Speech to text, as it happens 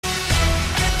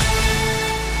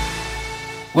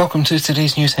Welcome to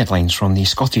today's news headlines from the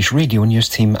Scottish Radio News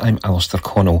team. I'm Alistair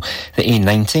Connell. The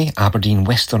A90 Aberdeen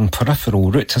Western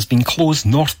Peripheral route has been closed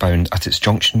northbound at its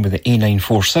junction with the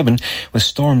A947, with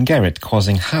Storm Gerrit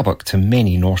causing havoc to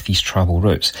many northeast travel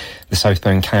routes. The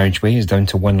southbound carriageway is down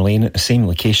to one lane at the same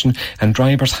location, and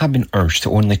drivers have been urged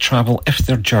to only travel if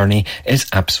their journey is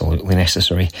absolutely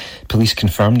necessary. Police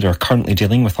confirmed they are currently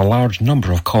dealing with a large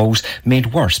number of calls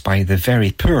made worse by the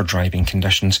very poor driving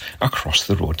conditions across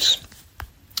the roads.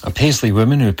 A Paisley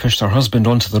woman who pushed her husband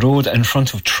onto the road in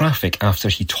front of traffic after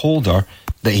he told her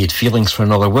that he had feelings for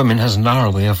another woman has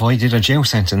narrowly avoided a jail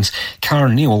sentence.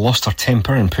 Karen Neal lost her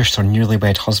temper and pushed her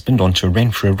newlywed husband onto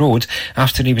Renfrew Road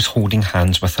after he was holding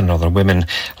hands with another woman.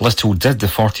 Little did the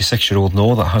 46-year-old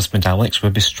know that husband Alex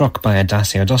would be struck by a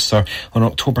Dacia Duster on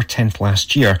October 10th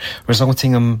last year,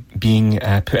 resulting in him being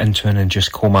put into an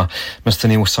induced coma. Mr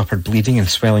Neal suffered bleeding and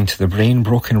swelling to the brain,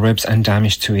 broken ribs and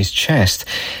damage to his chest.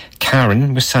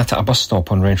 Karen was sat at a bus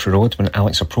stop on Renfrew Road when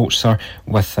Alex approached her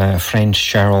with friend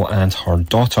Cheryl and her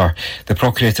daughter. The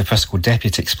Procurator Fiscal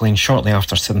Deputy explained shortly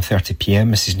after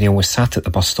 7:30pm Mrs Neal was sat at the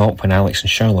bus stop when Alex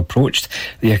and Cheryl approached.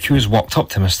 The accused walked up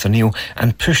to Mr Neal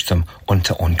and pushed him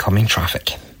onto oncoming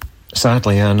traffic.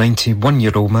 Sadly, a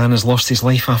 91-year-old man has lost his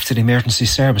life after emergency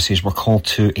services were called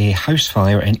to a house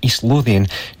fire in East Lothian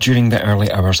during the early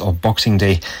hours of Boxing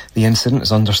Day. The incident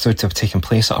is understood to have taken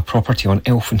place at a property on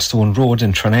Elphinstone Road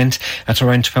in Tranent at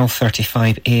around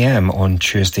 12:35am on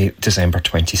Tuesday, December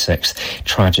 26th.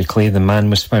 Tragically, the man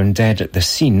was found dead at the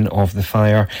scene of the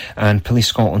fire, and Police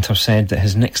Scotland have said that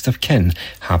his next of kin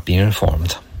have been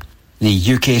informed.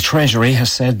 The UK Treasury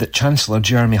has said that Chancellor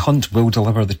Jeremy Hunt will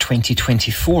deliver the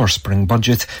 2024 spring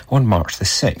budget on March the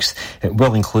 6th. It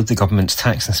will include the government's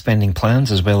tax and spending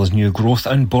plans as well as new growth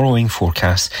and borrowing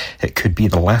forecasts. It could be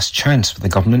the last chance for the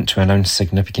government to announce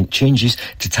significant changes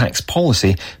to tax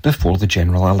policy before the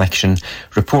general election.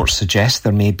 Reports suggest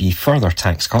there may be further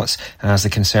tax cuts as the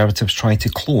Conservatives try to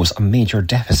close a major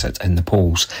deficit in the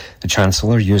polls. The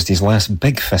Chancellor used his last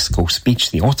big fiscal speech,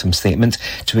 the Autumn Statement,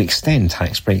 to extend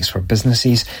tax breaks for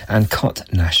businesses and cut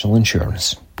national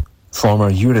insurance. Former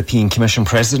European Commission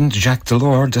President Jacques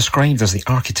Delors, described as the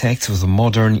architect of the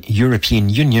modern European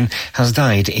Union, has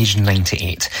died aged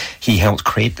 98. He helped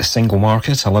create the single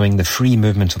market, allowing the free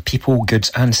movement of people,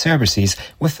 goods and services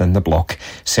within the bloc.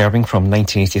 Serving from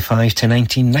 1985 to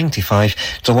 1995,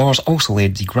 Delors also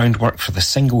laid the groundwork for the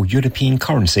single European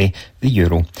currency, the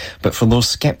euro. But for those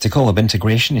sceptical of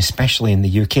integration, especially in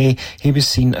the UK, he was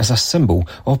seen as a symbol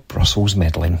of Brussels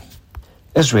meddling.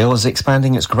 Israel is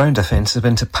expanding its ground offensive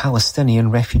into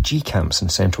Palestinian refugee camps in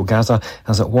central Gaza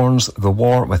as it warns the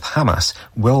war with Hamas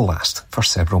will last for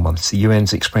several months. The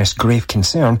UN's expressed grave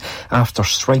concern after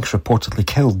strikes reportedly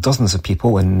killed dozens of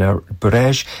people in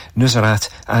Burej, Nusrat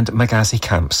and Maghazi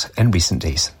camps in recent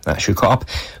days. That's you caught up.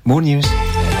 More news.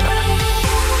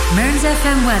 Mearns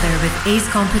FM weather with Ace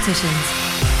Competitions.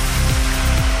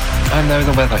 And now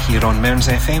the weather here on Mearns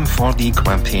FM for the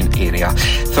Grampian area.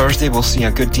 Thursday we'll see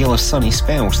a good deal of sunny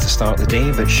spells to start the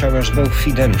day, but showers will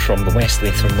feed in from the west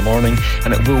later in the morning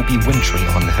and it will be wintry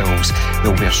on the hills. There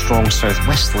will be a strong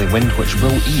southwesterly wind which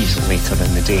will ease later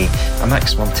in the day. A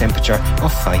maximum temperature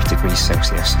of 5 degrees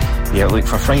Celsius. The outlook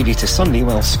for Friday to Sunday,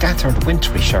 well, scattered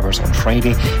wintry showers on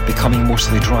Friday, becoming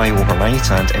mostly dry overnight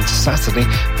and into Saturday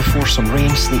before some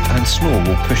rain, sleet and snow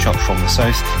will push up from the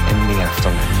south in the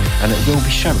afternoon, and it will be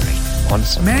showery on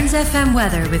Sunday. Mearns FM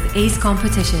weather with Ace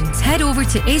Competitions. Head over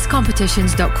to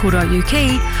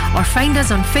acecompetitions.co.uk or find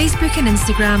us on Facebook and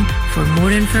Instagram for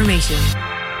more information.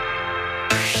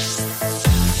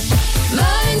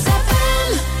 Mearns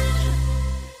FM.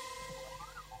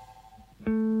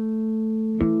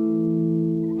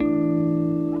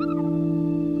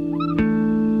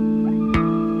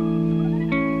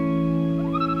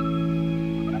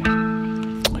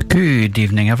 Good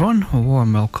evening, everyone. A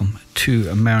warm welcome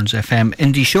to Mearns FM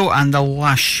Indie Show and the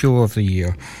last show of the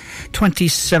year,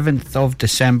 27th of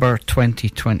December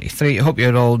 2023. I hope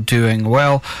you're all doing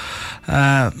well.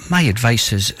 My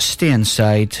advice is stay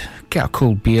inside, get a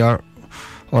cold beer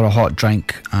or a hot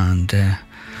drink and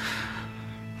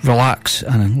relax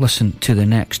and listen to the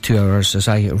next 2 hours as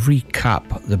I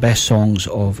recap the best songs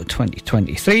of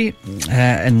 2023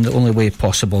 in the only way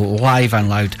possible, live and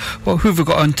loud. Well, who have we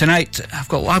got on tonight? I've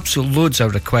got absolute loads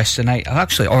of requests tonight. I've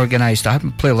actually organised, I had my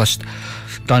playlist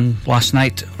done last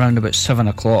night around about 7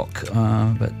 o'clock,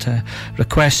 but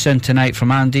requests in tonight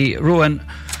from Andy, Rowan,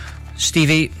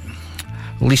 Stevie,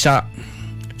 Lisa,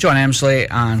 John Emsley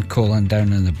and Colin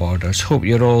down in the Borders. Hope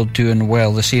you're all doing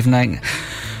well this evening.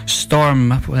 Storm,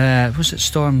 was it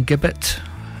Storm Gibbet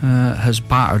has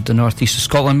battered the northeast of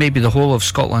Scotland, maybe the whole of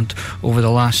Scotland over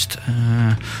the last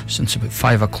since about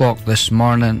 5 o'clock this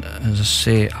morning. As I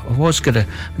say, I was going to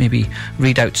maybe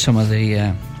read out some of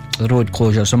the road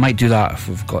closures. I might do that if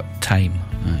we've got time.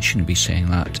 I shouldn't be saying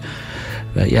that,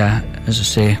 but yeah, as I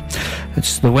say,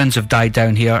 it's the winds have died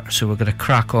down here, so we're going to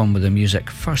crack on with the music.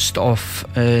 First off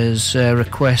is a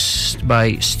request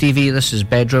by Stevie. This is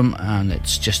Bedroom, and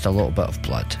it's just a little bit of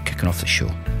blood, kicking off the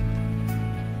show.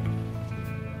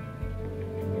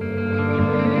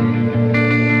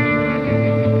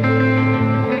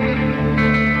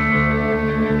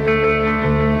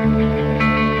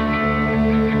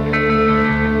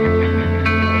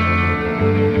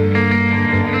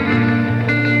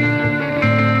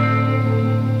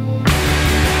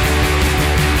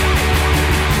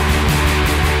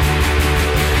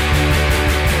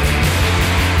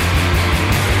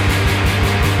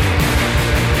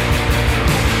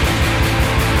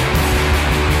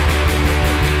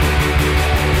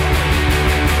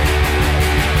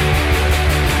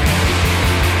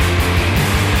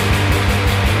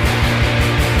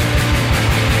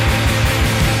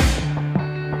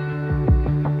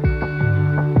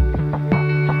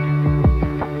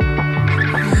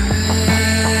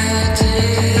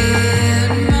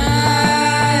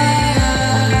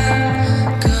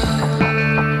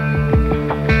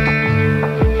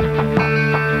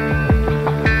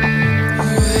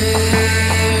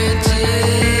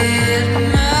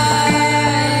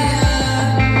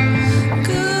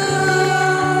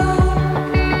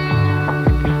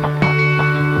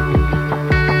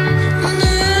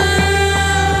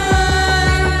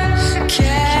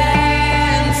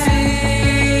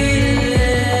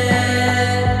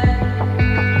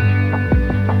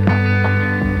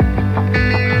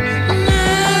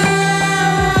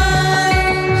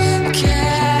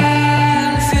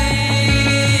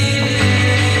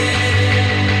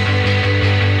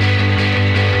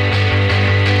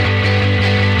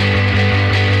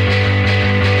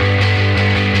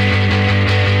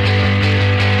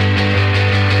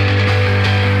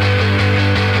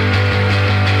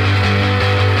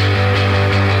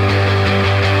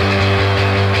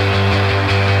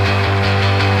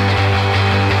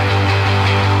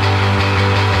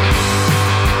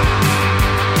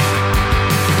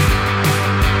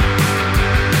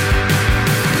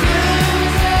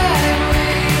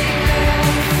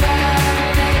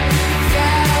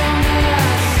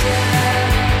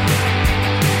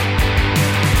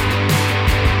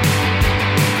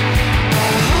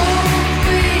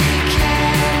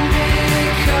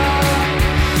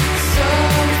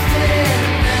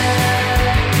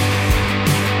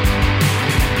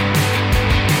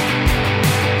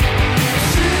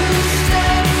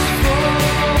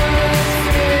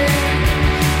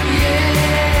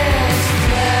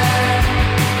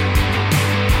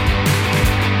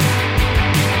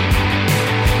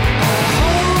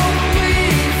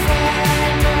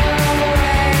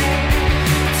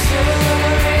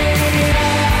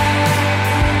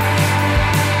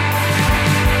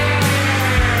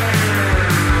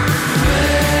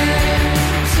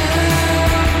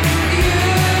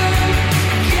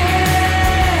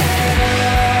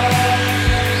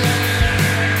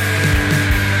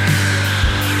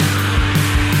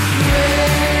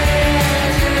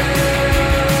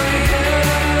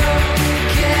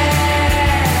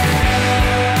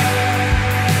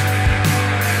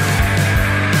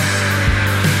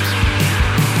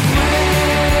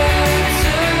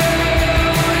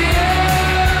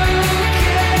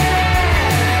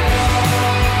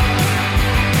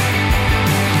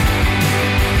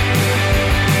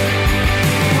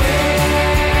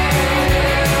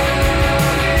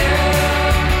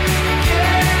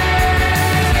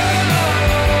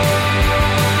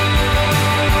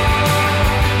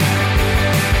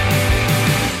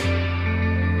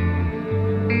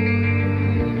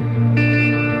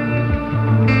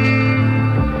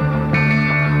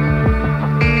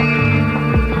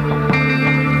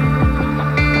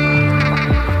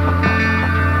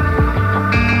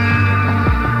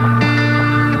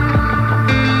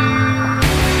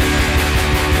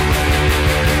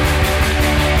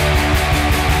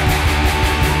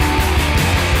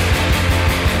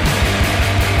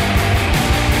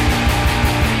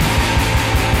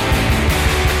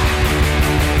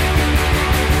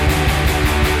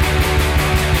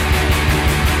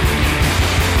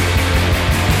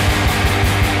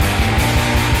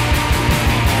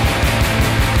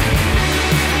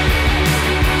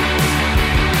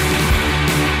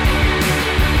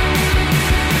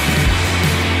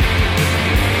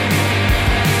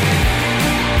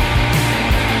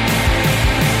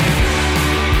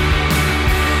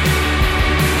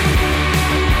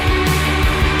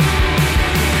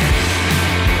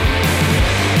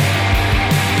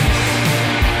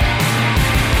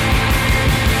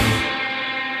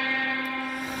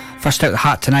 First out the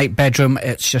hat tonight, Bedroom,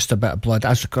 It's Just a Bit of Blood,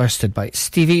 as requested by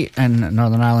Stevie in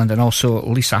Northern Ireland, and also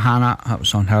Lisa Hanna. That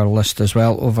was on her list as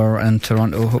well over in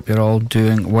Toronto. Hope you're all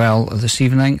doing well this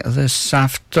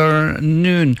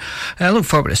afternoon. Look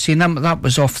forward to seeing them. That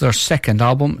was off their second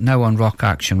album, now on Rock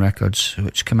Action Records,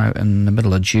 which came out in the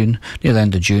middle of June, near the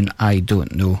end of June. I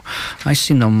don't know. I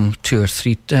seen them two or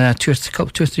three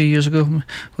years ago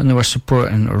when they were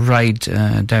supporting Ride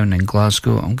down in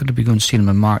Glasgow. I'm going to be going to see them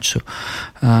in March, so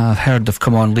I've heard they've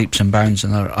come on leaps and bounds,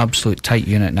 and they're an absolute tight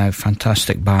unit now.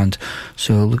 Fantastic band.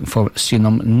 So looking forward to seeing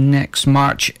them next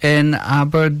March in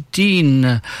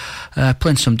Aberdeen.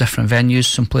 Playing some different venues,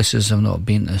 some places I've not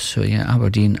been to. So yeah,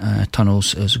 Aberdeen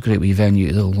Tunnels is a great wee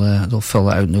venue. They'll fill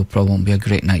that out, no problem. It'll be a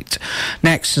great night.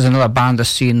 Next is another band I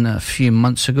seen a few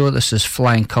months ago. This is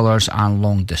Flying Colours and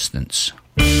Long Distance.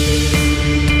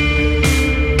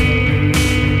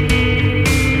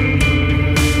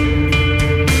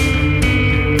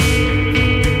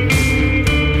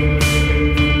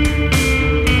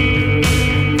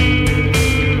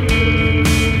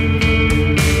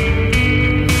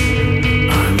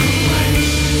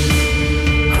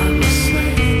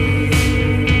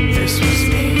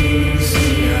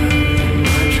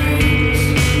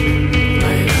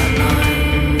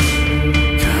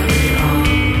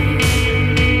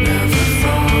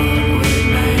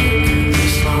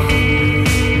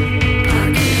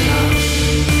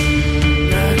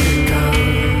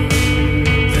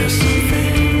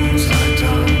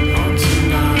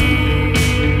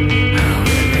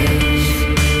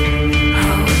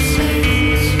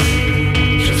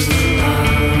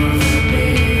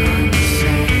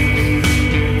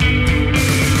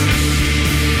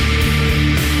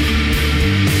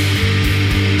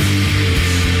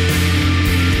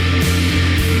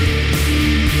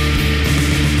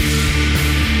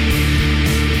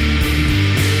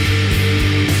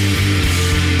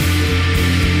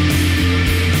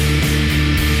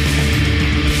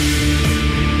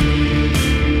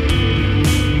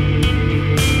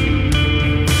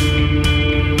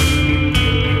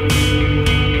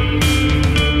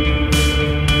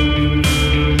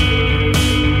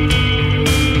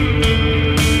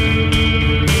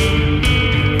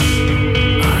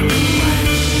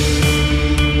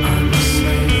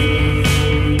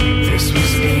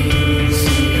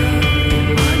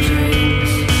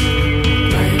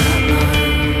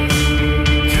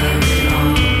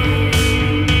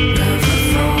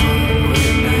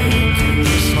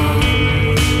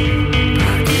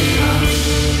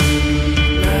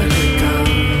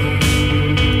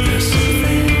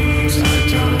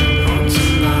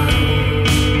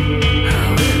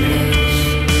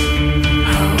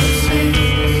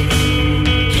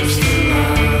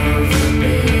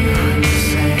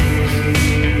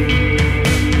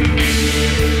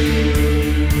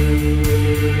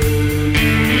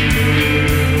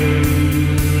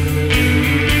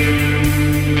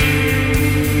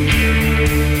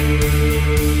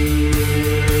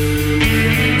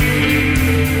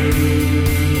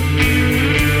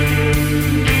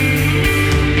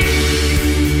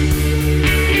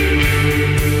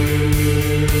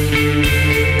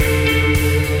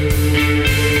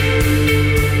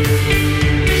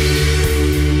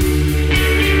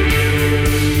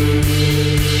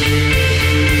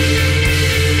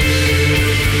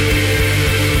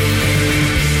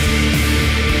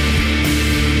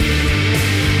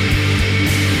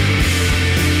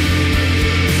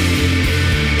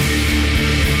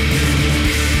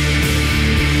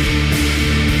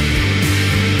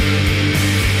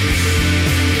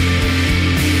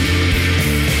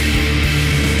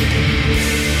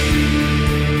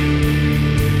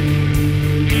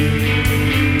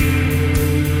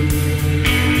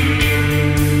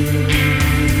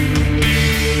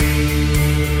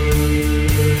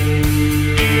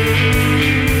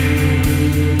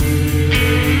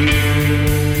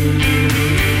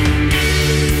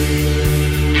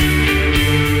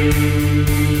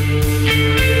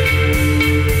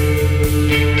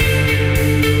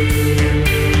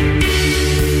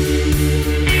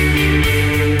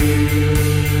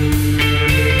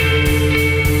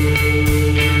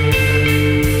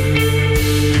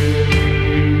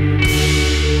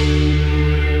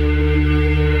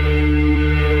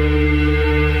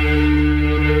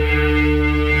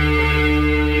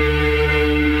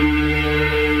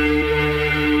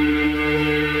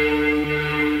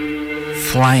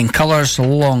 Flying Colours,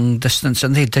 Long Distance,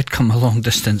 and they did come a long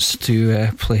distance to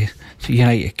play the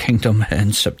United Kingdom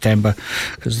in September,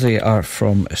 because they are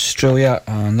from Australia,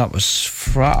 and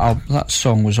that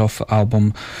song was off the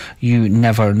album You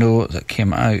Never Know that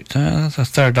came out. The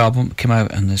third album came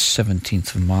out on the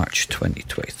 17th of March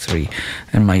 2023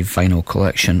 in my vinyl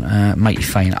collection. Mighty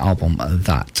fine album,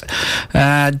 that.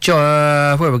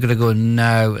 Where we're going to go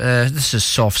now, this is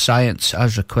Soft Science,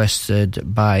 as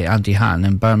requested by Andy Hatton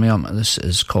in Birmingham. This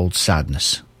is called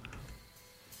Sadness.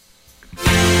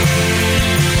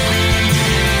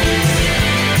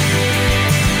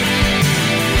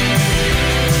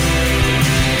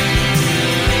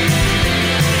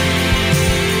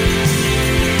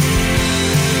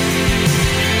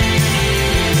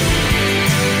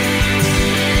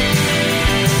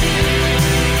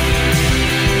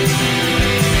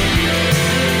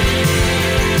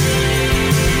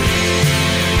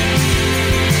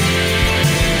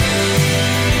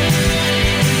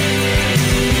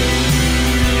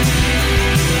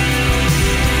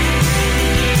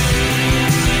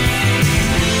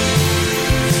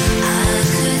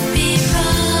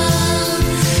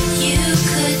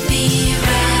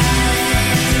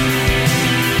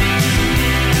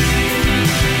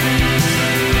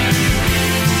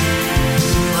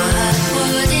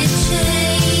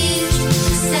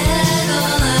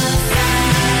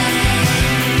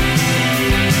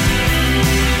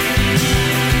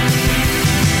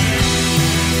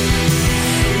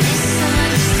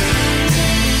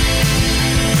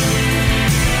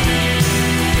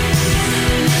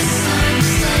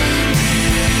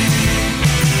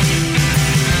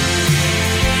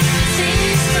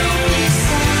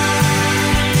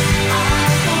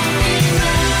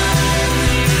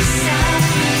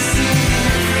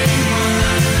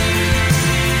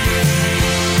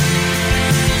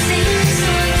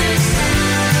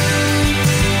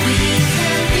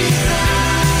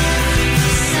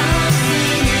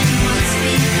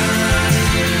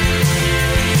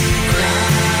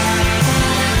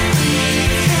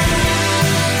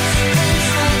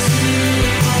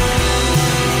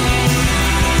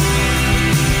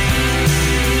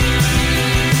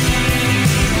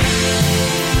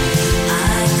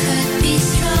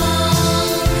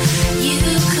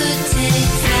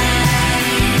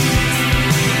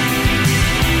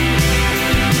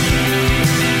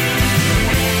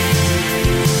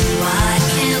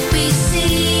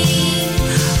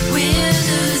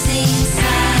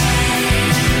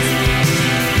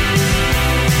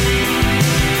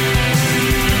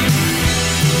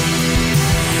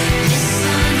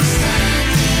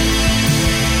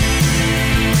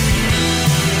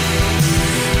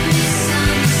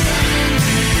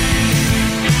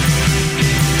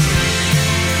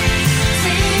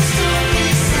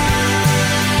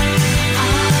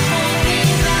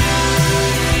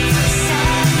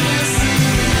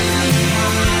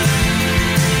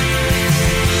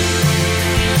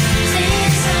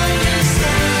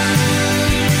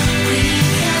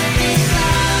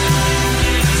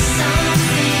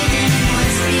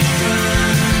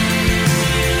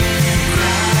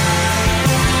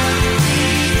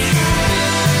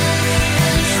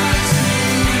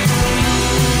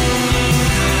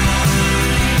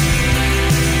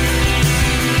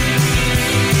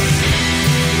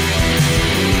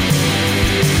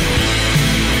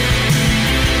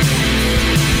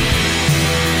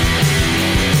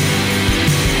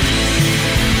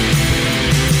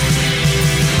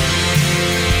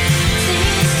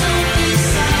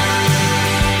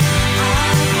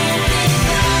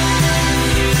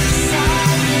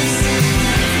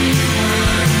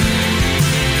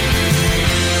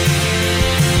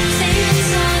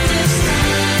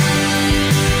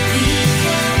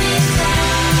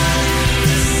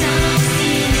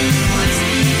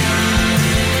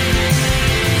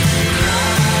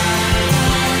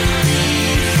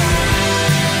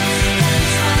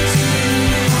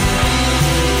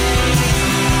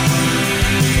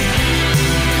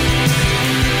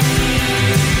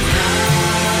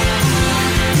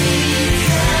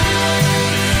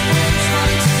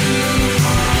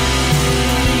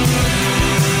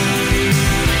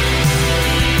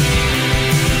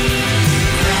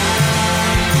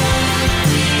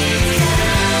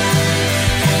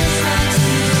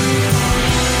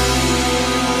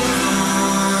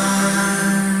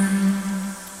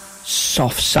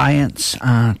 Soft Science,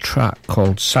 a track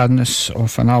called Sadness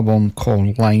off an album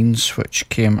called Lines, which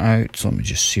came out, let me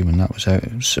just see when that was out,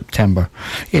 it was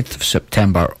 8th of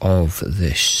September of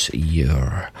this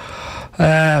year.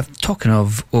 Talking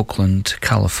of Oakland,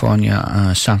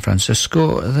 California, San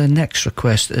Francisco, the next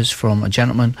request is from a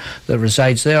gentleman that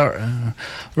resides there,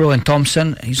 Rowan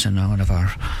Thompson. He's one of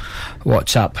our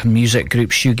WhatsApp music group,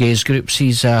 shoegaze groups.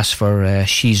 He's asked for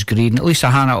She's Green. Lisa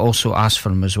Hannah also asked for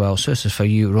him as well. So this is for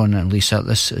you, Ron and Lisa.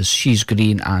 This is She's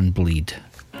Green and Bleed.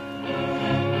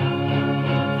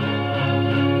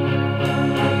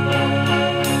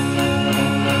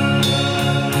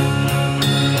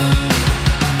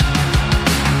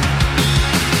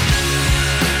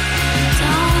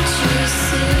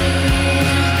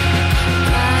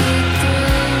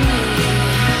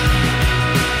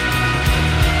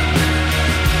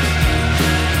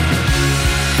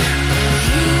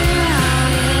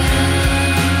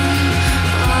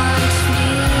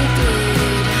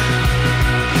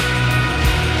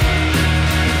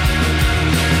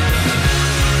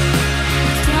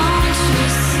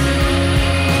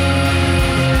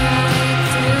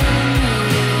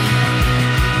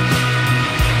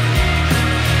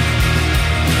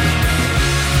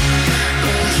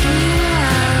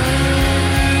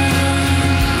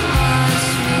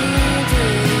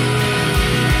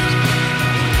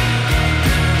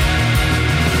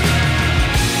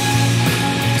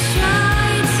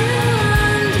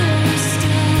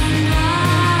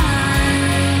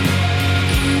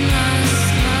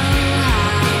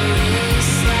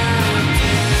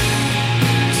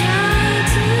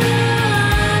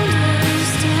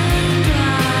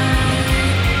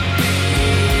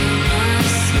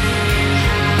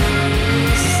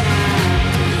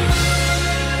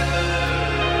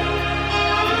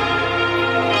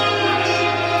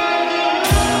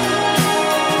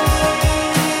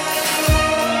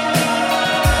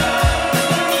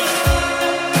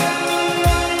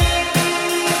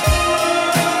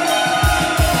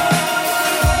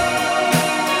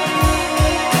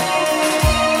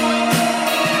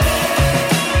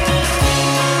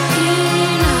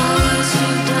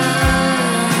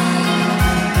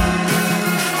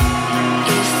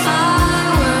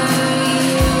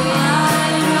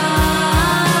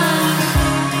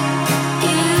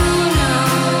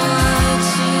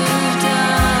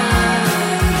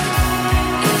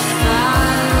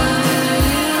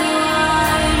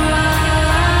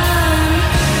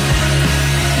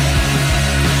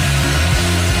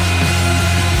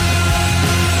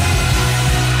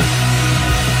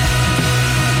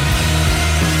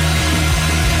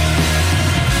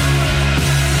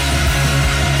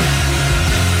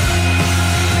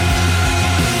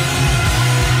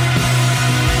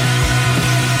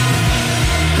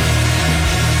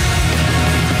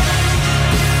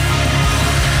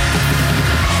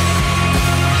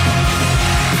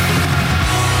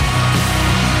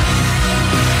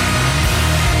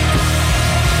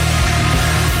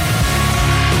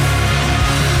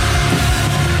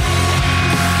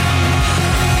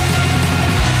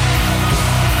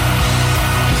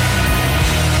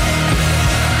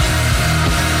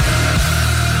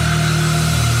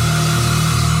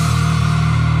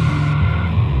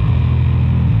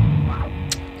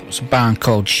 Band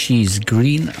called She's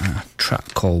Green, a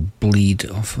track called Bleed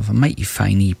off of a mighty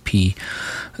fine EP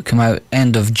that came out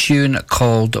end of June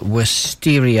called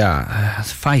Wisteria.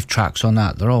 5 tracks on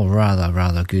that. They're all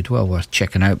rather good, well worth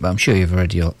checking out, but I'm sure you've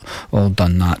already all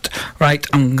done that. Right,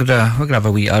 we're gonna have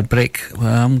a wee ad break.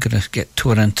 I'm gonna get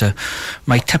tore into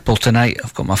my tipple tonight.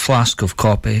 I've got my flask of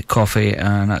coffee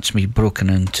and that's me broken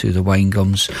into the Wine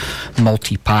Gums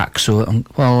multi-pack. So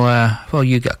while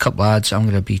you get a couple of ads, I'm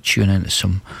gonna be tuning into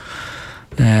some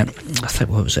I think,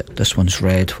 what was it? This one's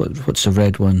red. What's the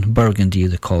red one? Burgundy,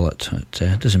 they call it.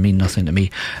 It doesn't mean nothing to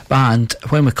me. And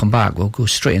when we come back, we'll go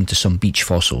straight into some Beach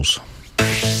Fossils.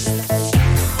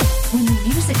 When the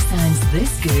music sounds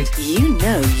this good, you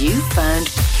know you found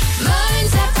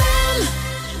Mearns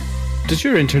FM. Does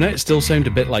your internet still sound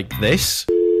a bit like this?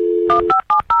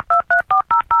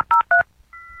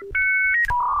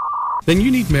 Then you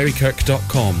need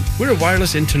Merrykirk.com. We're a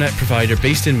wireless internet provider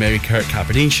based in Merrykirk,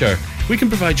 Aberdeenshire. We can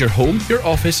provide your home, your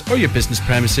office or your business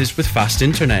premises with fast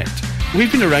internet.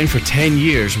 We've been around for 10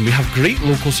 years and we have great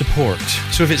local support.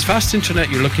 So if it's fast internet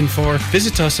you're looking for,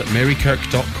 visit us at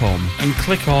Merrykirk.com and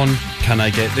click on Can I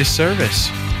Get This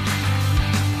Service?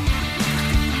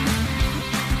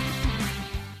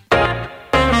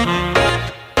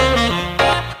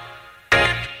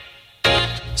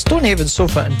 Stonehaven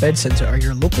Sofa and Bed Centre are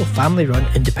your local family-run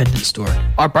independent store.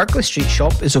 Our Berkeley Street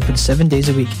shop is open 7 days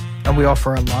a week, and we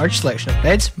offer a large selection of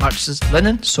beds, mattresses,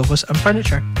 linen, sofas and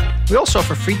furniture. We also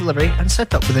offer free delivery and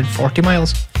set up within 40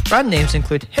 miles. Brand names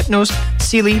include Hypnose,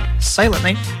 Sealy, Silent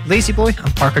Night, Lazy Boy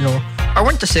and Parker Knoll. Our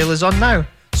winter sale is on now,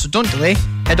 so don't delay.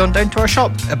 Head on down to our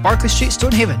shop at Berkeley Street,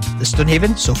 Stonehaven, the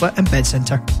Stonehaven Sofa and Bed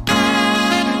Centre.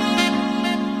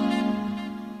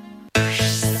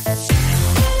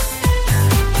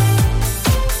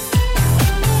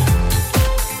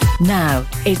 Now,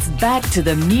 it's back to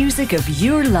the music of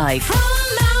your life. From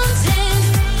mountain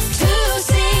to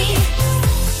sea,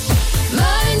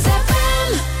 Mearns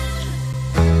FM.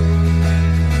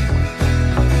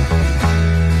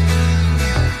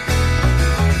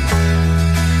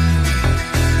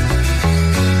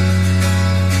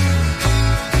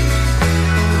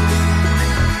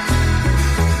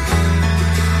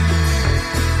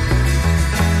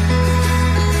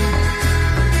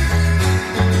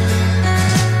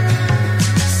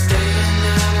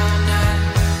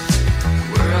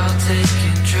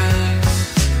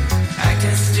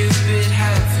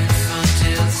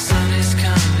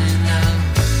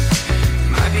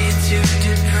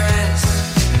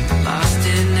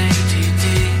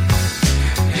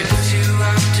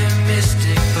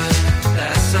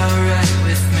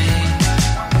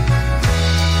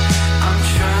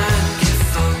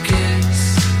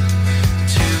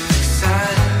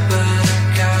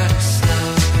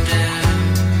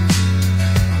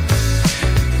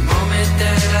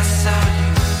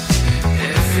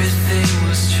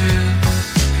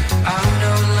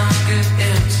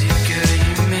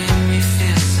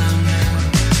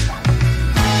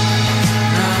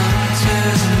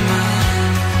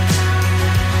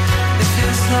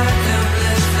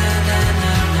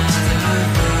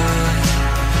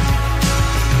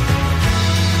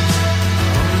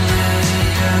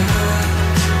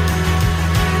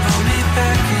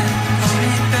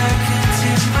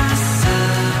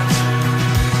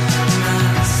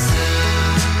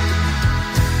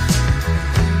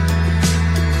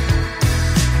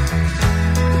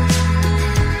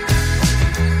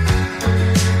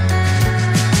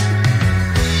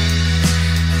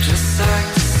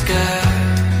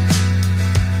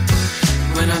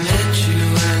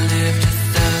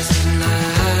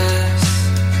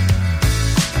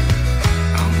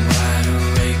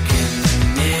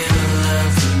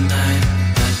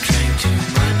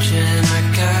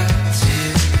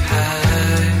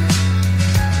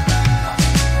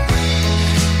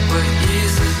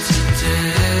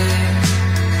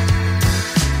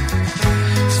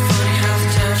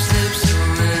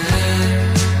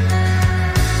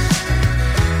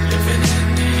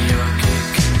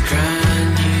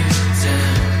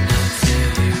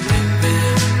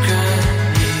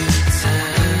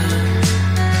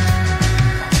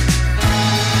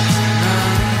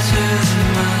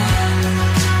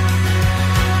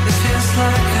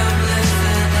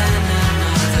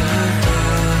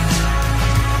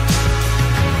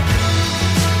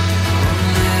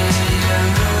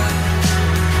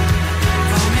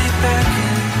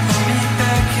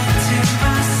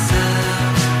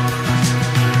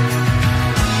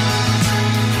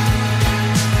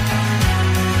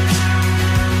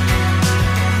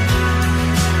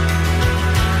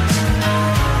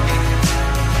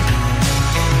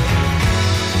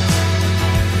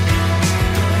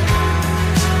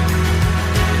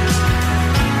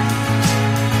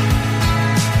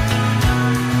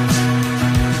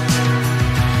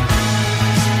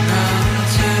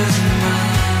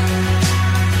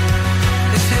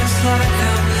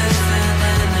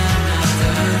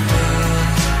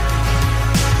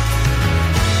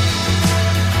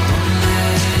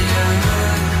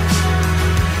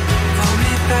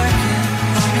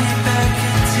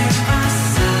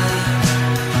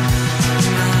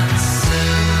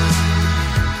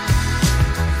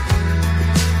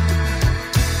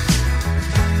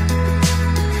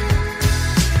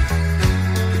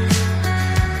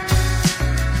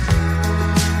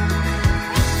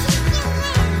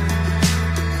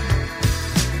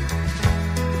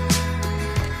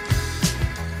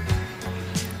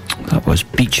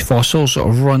 Beach Fossils,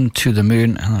 Run to the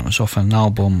Moon, and that was off an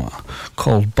album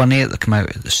called Bunny that came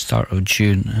out at the start of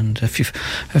June. And if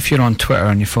you're on Twitter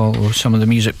and you follow some of the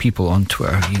music people on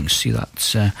Twitter, you can see that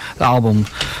the album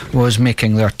was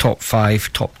making their top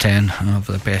 5, top 10 of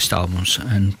the best albums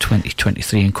in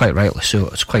 2023, and quite rightly so.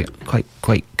 It's quite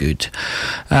good.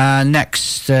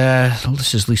 Next,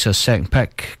 this is Lisa's second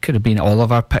pick. Could have been all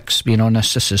of our picks, being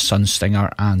honest. This is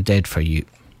Sunstinger and Dead for You.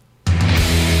 All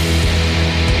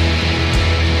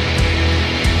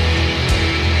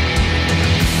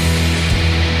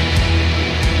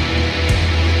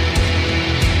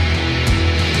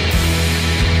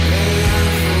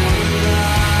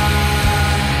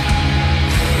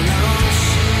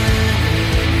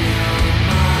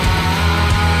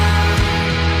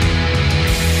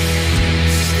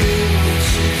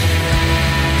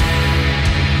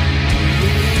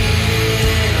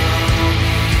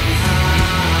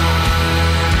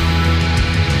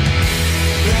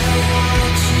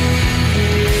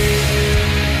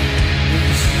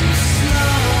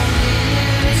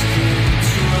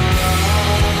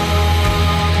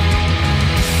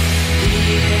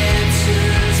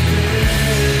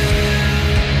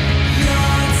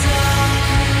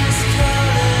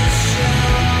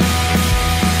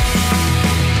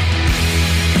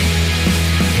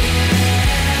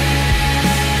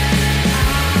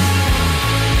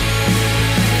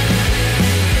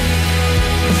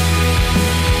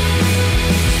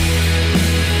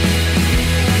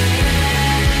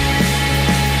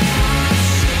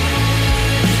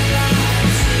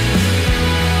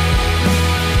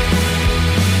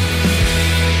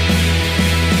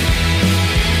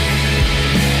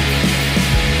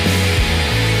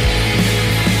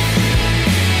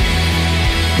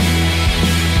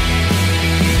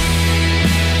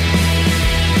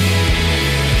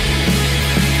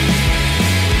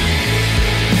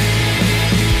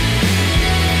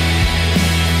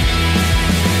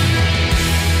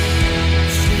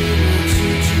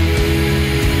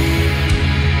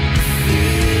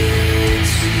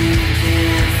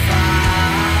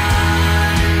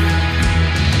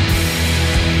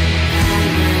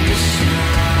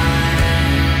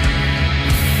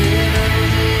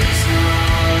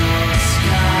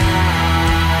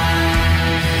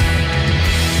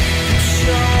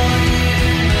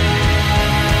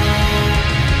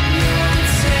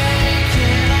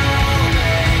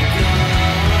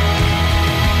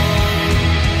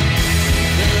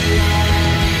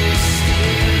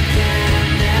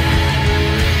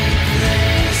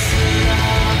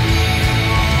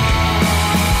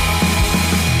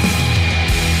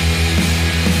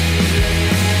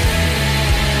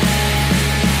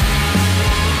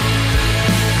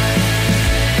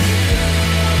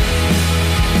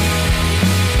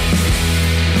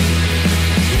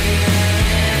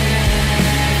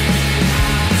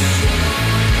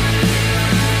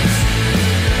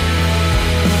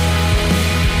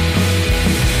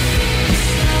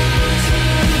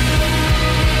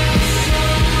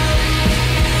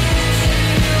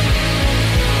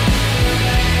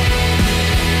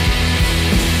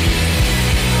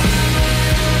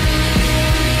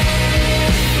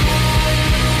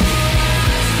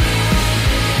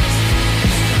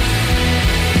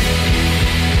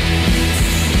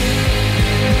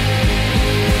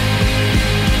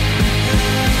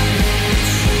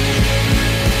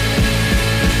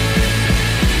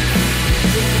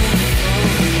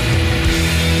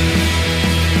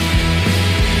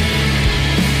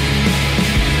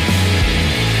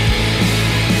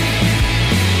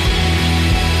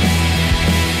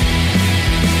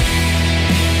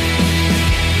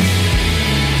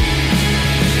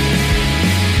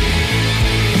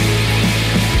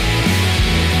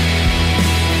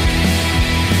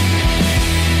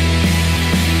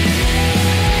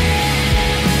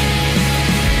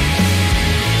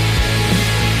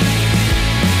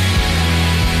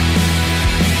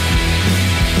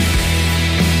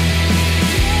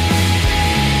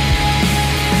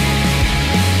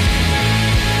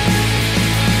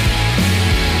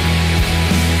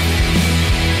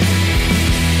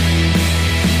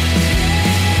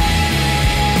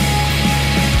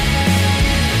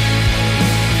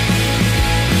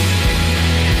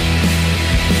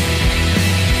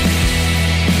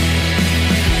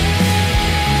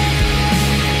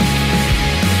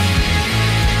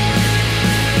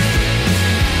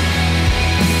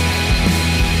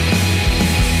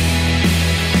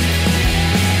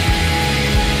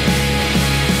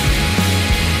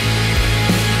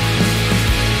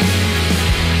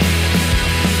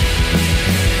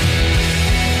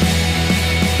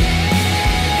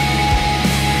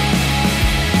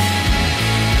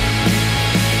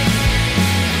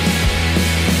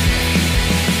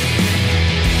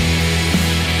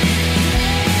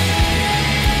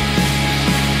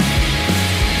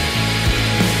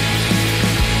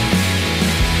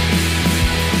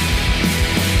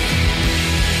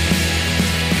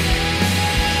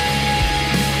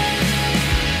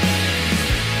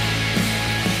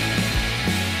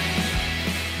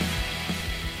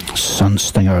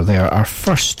Sunstinger there. Our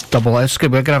first double, it's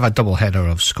good, we're going to have a double header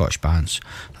of Scottish bands.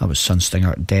 That was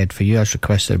Sunstinger, Dead for You, as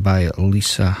requested by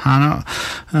Lisa Hannah.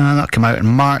 That came out in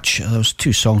March. There was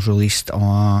 2 songs released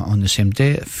on the same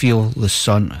day. Feel the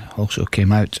Sun also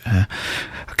came out. I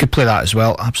could play that as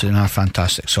well. Absolutely not a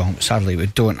fantastic song, but sadly we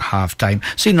don't have time.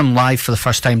 Seen them live for the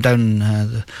first time down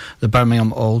the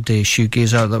Birmingham All-Day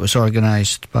Shoegazer that was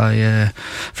organised by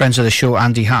friends of the show,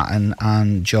 Andy Hatton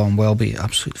and John Welby.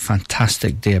 Absolutely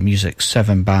fantastic day of music.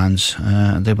 7 bands.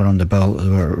 They were on the bill. They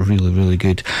were really, really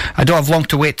good. I don't have long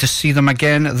to wait to see them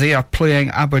again. They are playing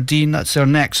Aberdeen. That's their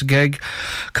next gig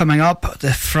coming up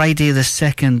the Friday the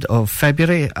 2nd of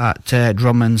February at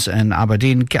Drummond's in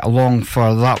Aberdeen. Get along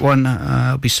for that one.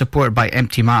 It'll be supported by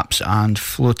Empty Maps and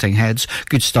Floating Heads.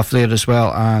 Good stuff there as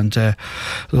well. And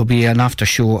there'll be an after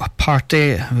show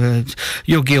party.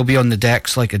 Yogi will be on the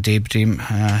decks like a daydream.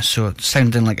 So it's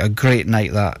sounding like a great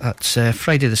night. That's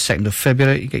Friday the 2nd of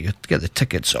February. You get the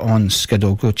tickets on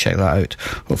Skiddle. Go check that out.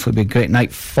 Hopefully it'll be a great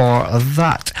night for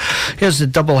that. Here's the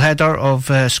double header of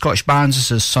Scottish bands.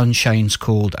 This is Sunshine's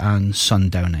Cold and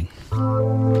Sundowning.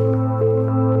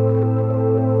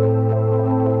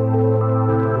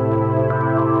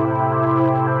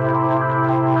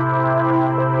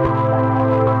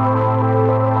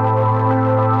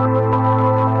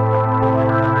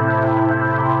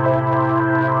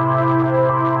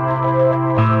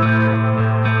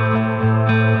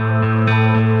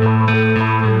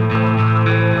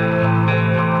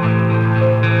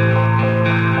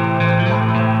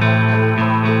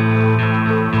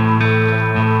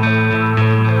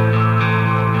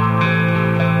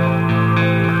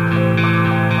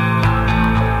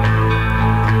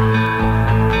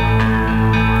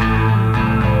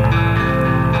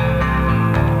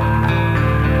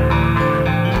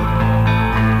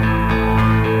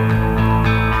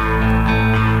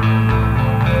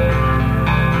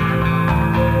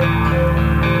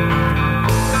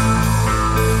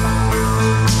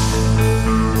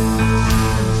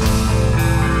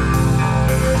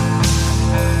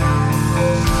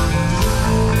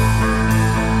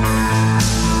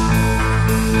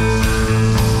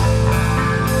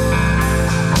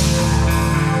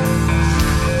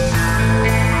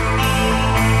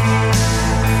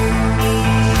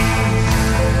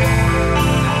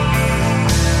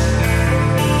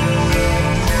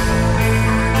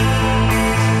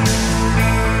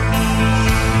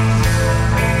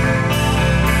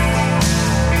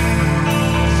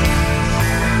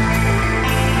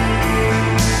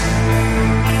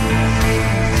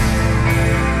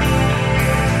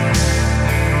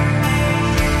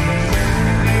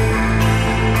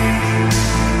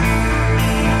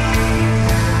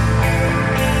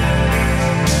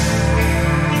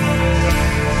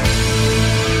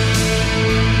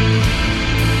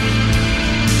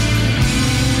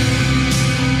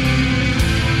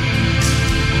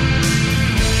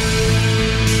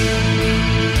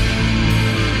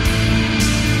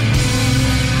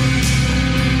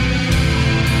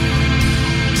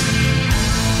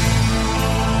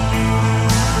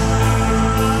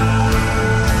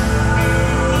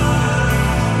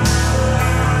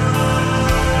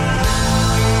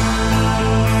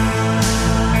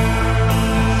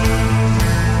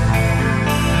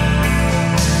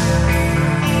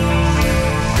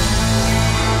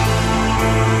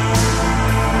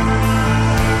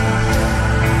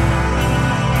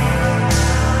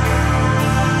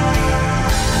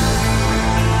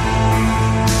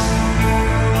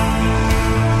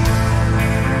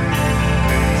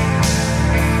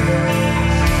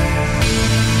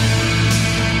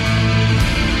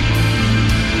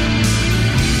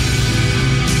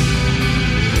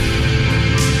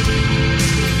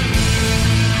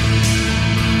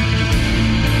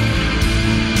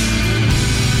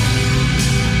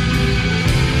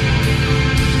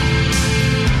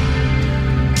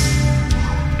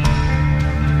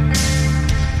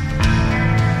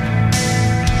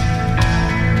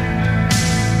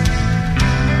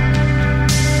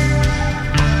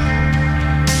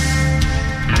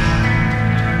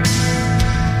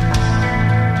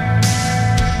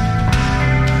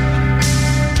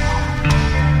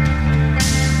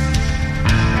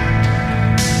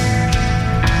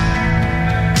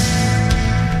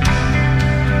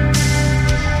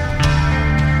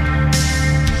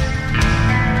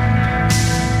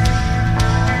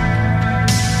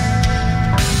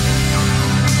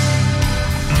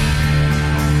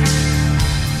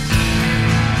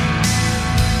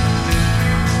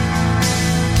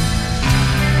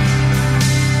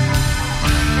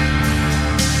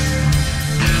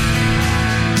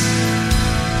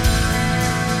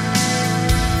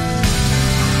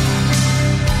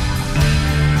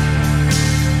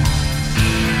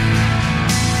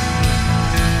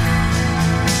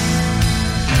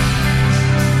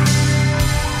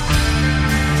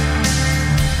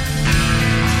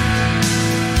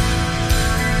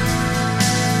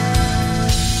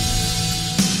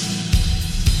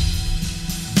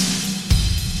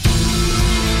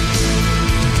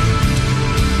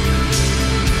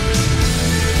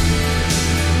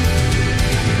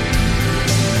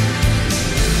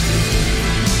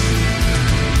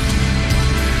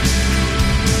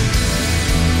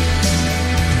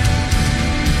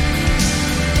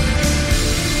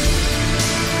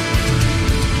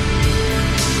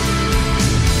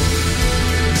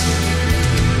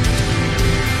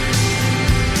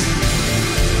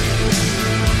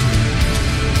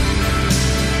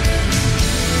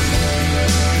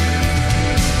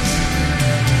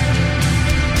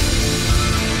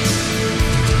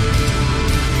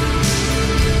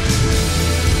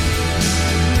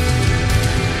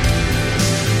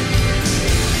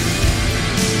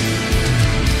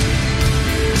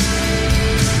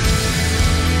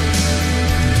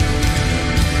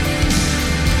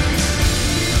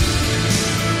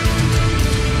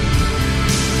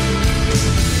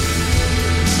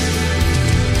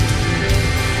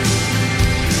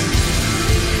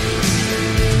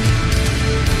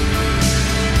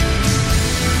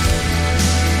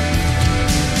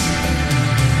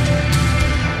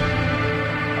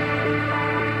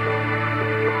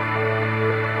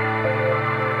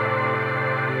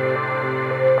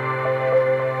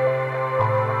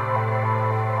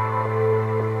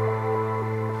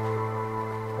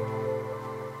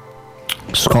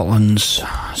 Scotland's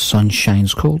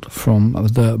Sunshine's Cold from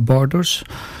The Borders,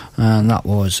 and that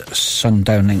was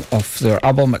Sundowning off their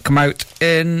album that came out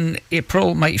in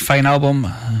April. Mighty fine album,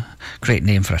 great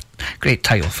name for a great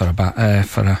title for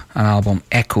an album.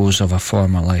 Echoes of a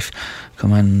Former Life,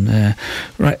 come in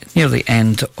right near the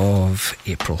end of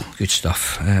April. Good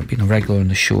stuff. Been a regular on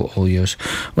the show all years.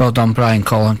 Well done, Brian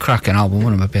Collin. Cracking album,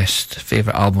 one of my best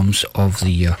favourite albums of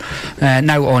the year.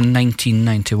 Now on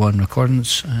 1991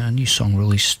 recordings, a new song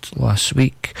released last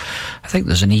week. I think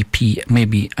there's an EP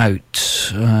maybe out,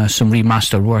 some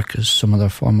remastered work as some of their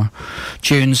former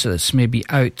tunes that's maybe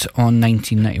out on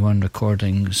 1991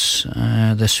 recordings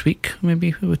this week.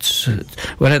 Maybe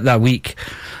we're at that week.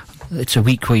 It's a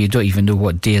week where you don't even know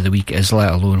what day of the week it is,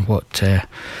 let alone what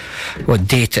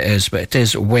date it is, but it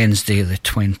is Wednesday the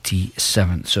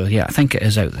 27th. So yeah, I think it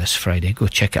is out this Friday. Go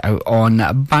check it out on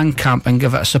Bandcamp and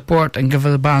give it a support and give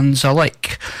the bands a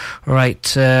like. Right,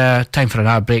 time for an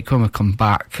ad break. When we come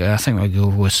back, I think we'll go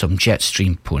with some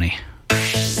Jetstream Pony.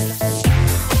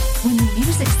 When the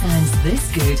music sounds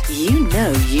this good, you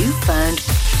know you found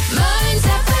Minds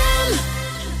FM.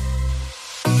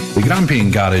 The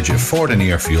Grampian Garage at Ford and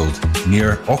Airfield,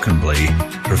 near Auchenblay,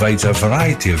 provides a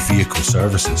variety of vehicle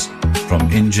services, from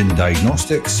engine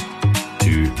diagnostics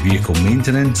to vehicle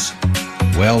maintenance,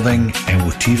 welding,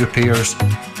 MOT repairs,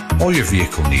 all your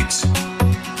vehicle needs.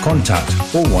 Contact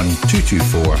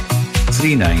 01224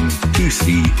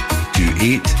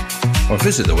 392328 or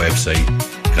visit the website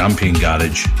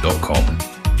grampiangarage.com.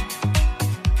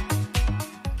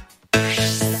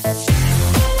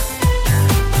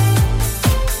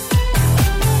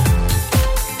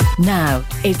 Now,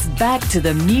 it's back to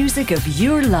the music of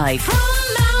your life. From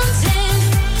mountain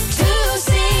to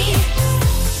sea,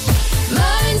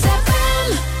 Minds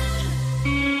FM.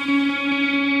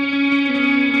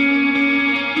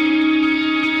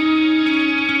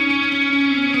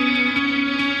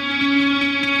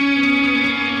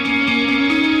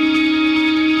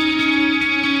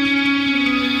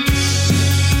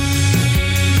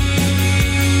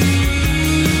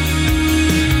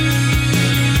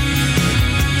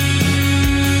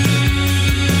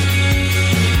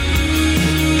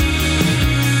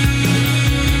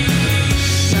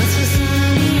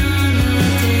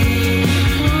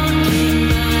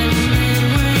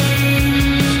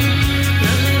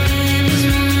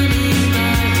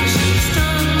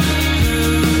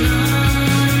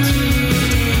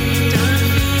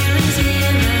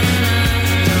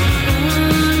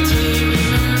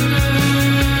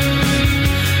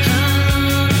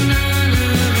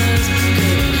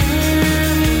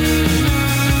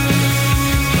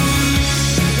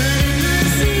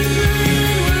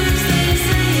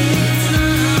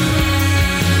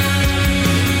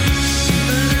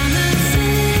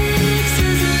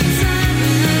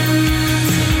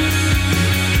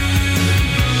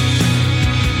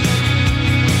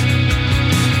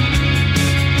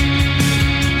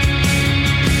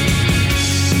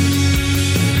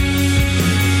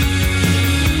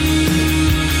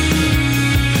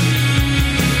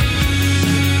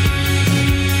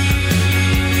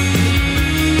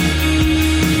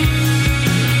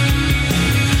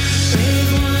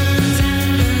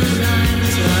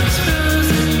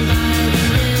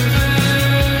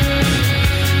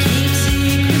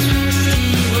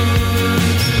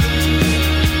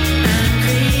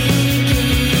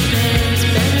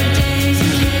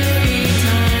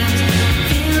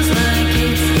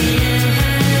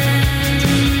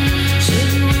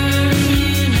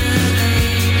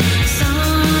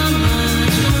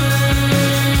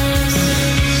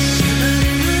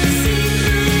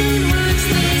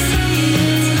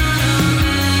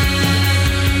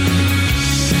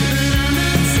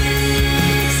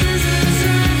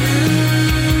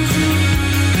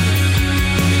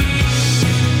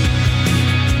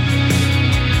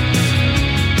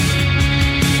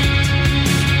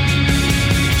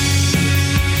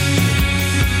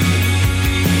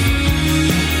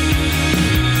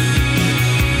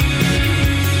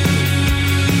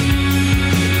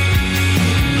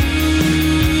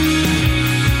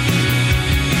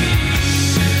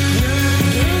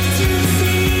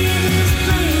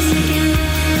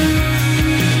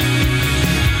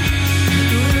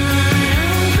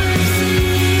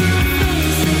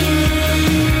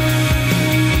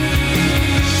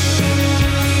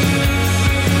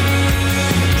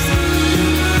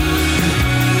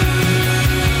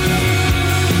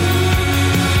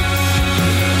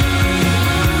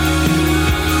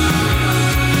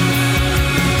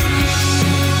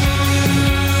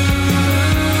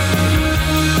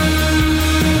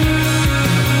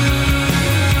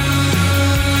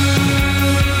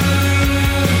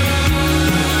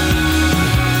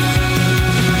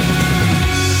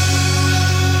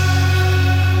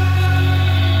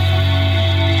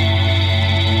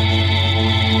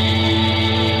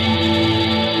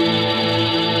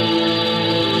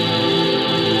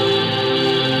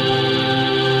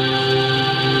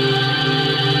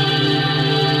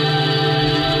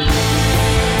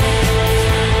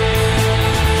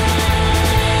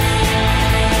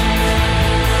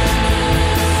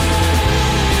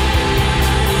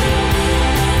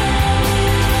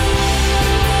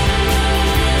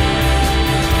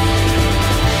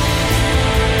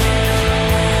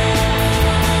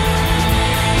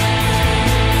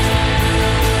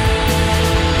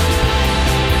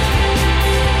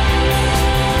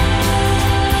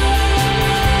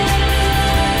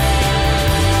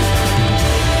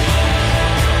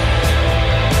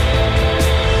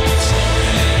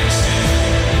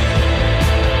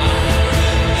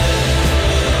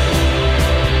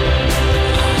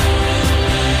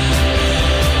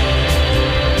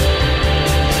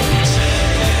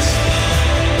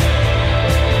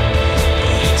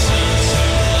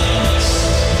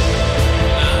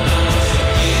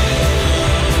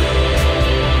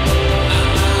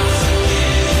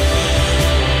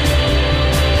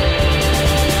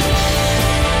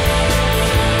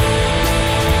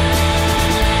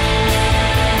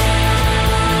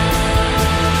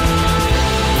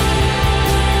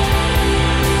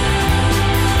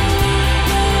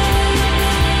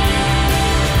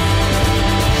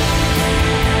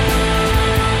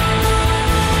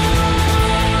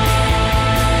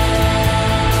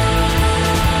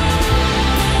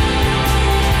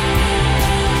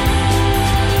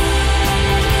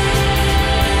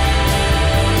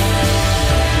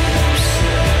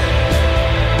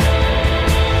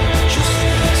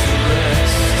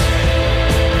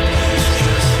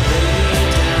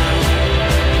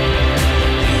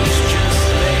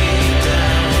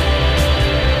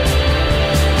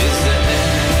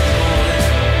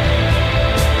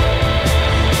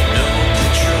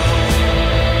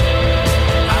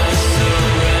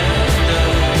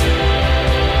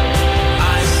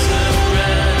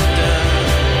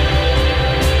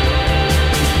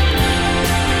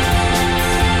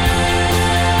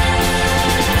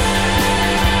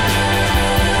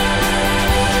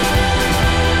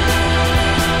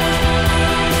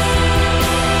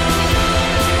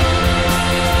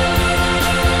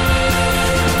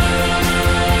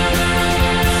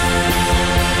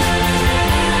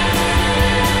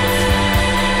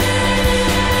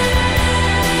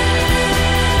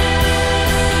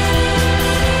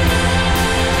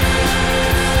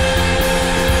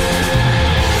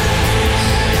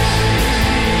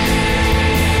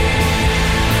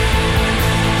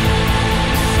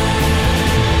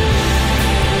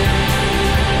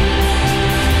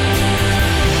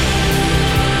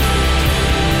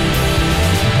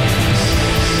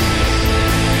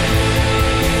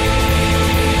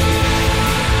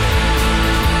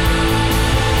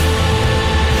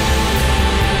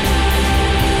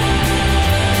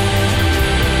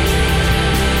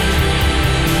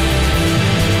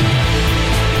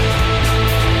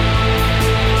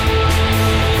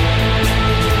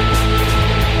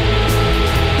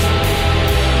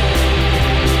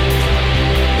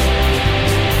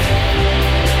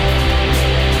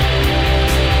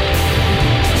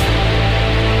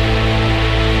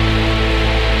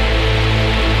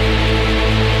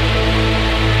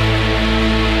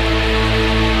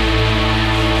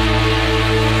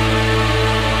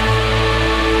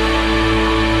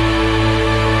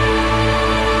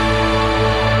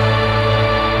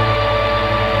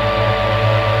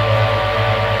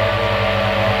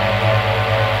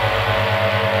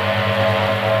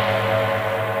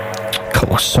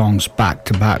 songs back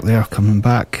to back there, coming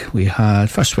back. We had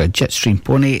Jetstream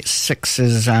Pony,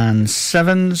 6s and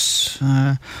 7s,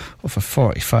 off a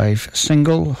 45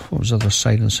 single. What was the other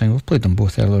side of the single? We've played them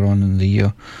both earlier on in the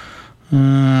year.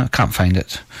 Can't find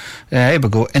it. Here we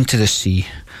go, Into the Sea.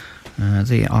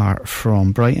 They are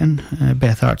from Brighton.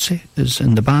 Beth Artsey is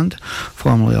in the band,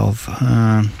 formerly of...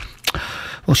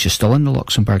 well, she's still in the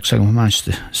Luxembourg Signal. We managed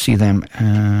to see them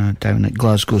down at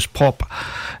Glasgow's Pop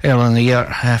earlier in the year.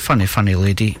 Funny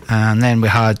lady. And then we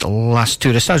had Last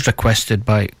Tourist, as requested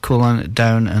by Colin,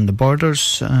 down in the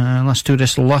Borders. Last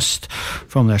Tourist, Lust,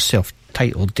 from their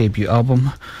self-titled debut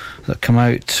album that came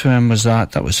out. When was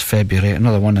that? That was February.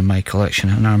 Another one in my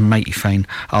collection, and our mighty fine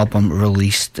album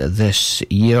released this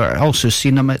year. I also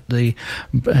seen them at the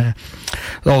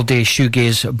all-day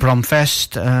shoegaze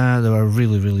Brumfest. They were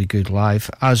really good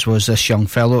live, as was this young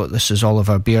fellow. This is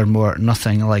Oliver Beermore,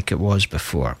 Nothing Like It Was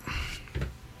Before.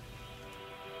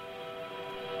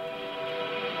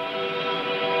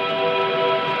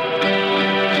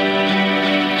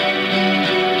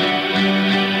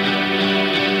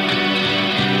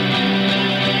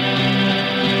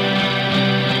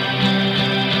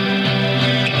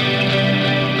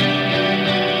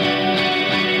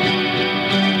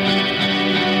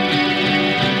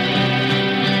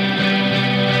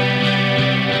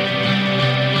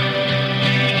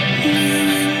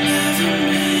 Never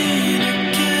made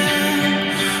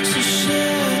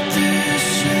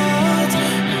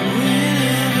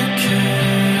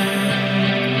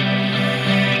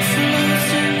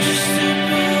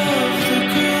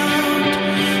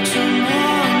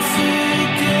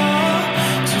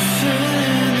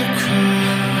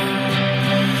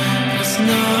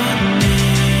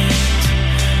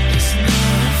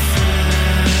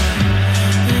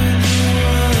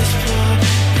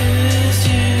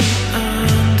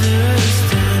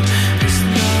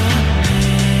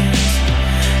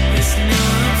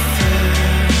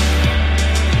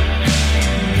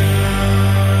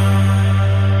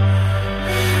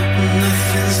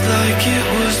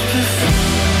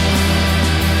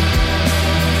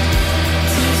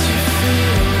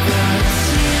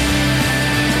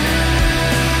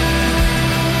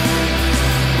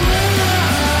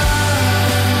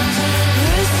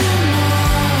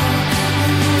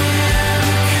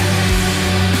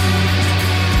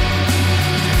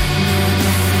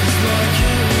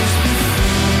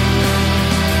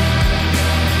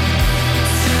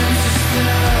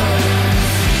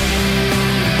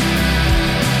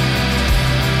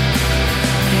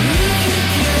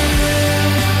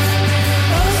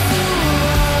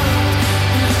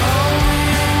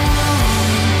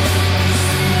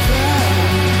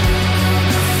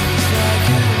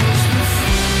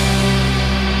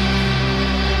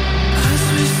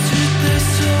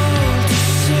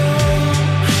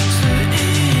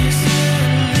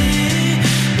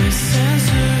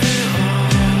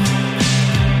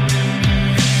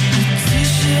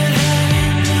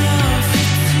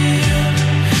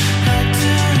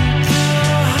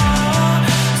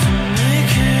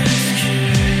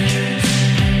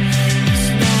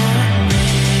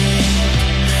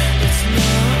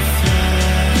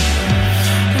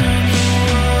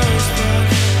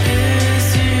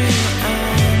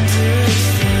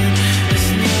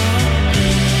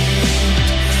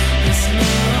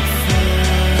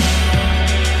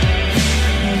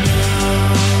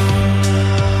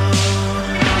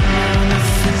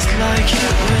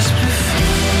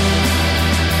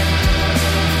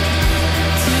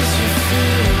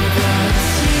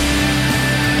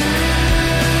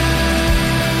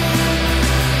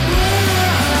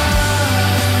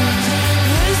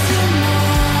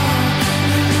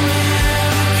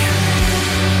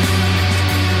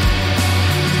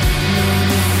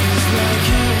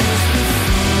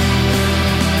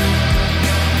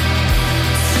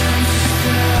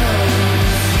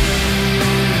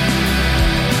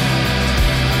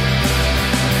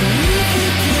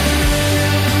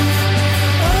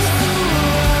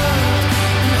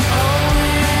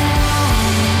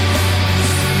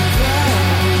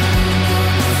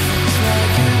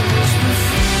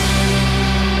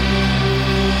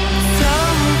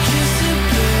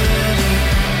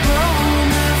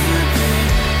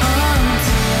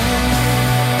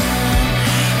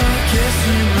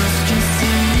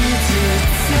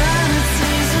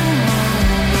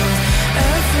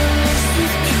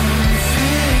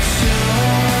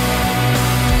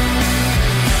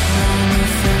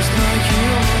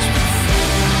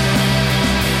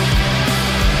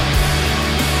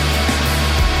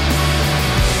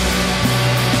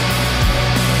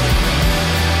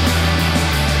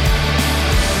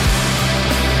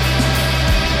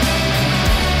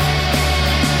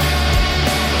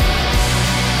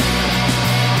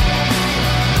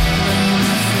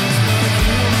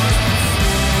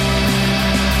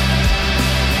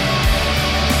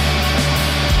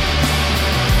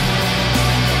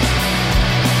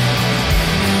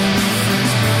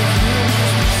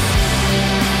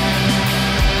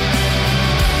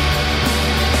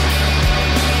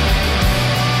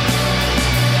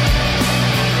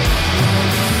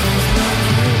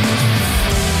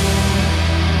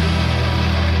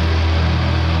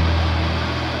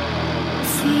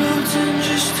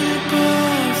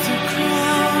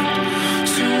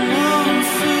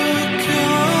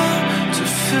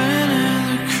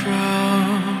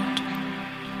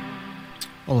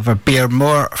Oliver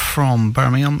Bearmore from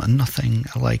Birmingham, and Nothing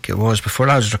Like It Was before.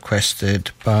 That was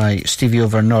requested by Stevie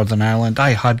over Northern Ireland.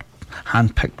 I had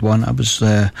handpicked one. I was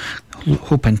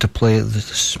hoping to play The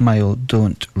Smile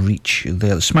Don't Reach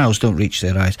There. The Smiles Don't Reach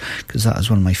Their Eyes, because that is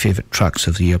one of my favourite tracks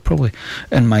of the year, probably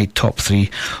in my top 3.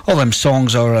 All them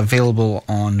songs are available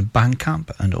on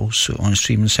Bandcamp and also on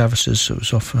streaming services. So it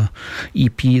was off a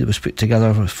EP that was put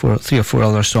together with 3 or 4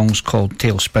 other songs called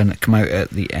Tailspin that come out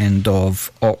at the end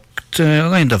of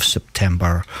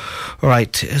September.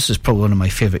 Alright, this is probably one of my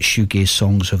favourite shoegaze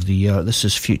songs of the year. This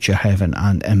is Future Heaven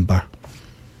and Ember.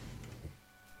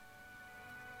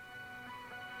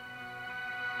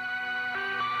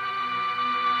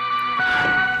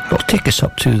 It'll take us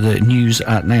up to the news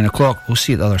at 9 o'clock. We'll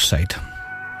see you at the other side.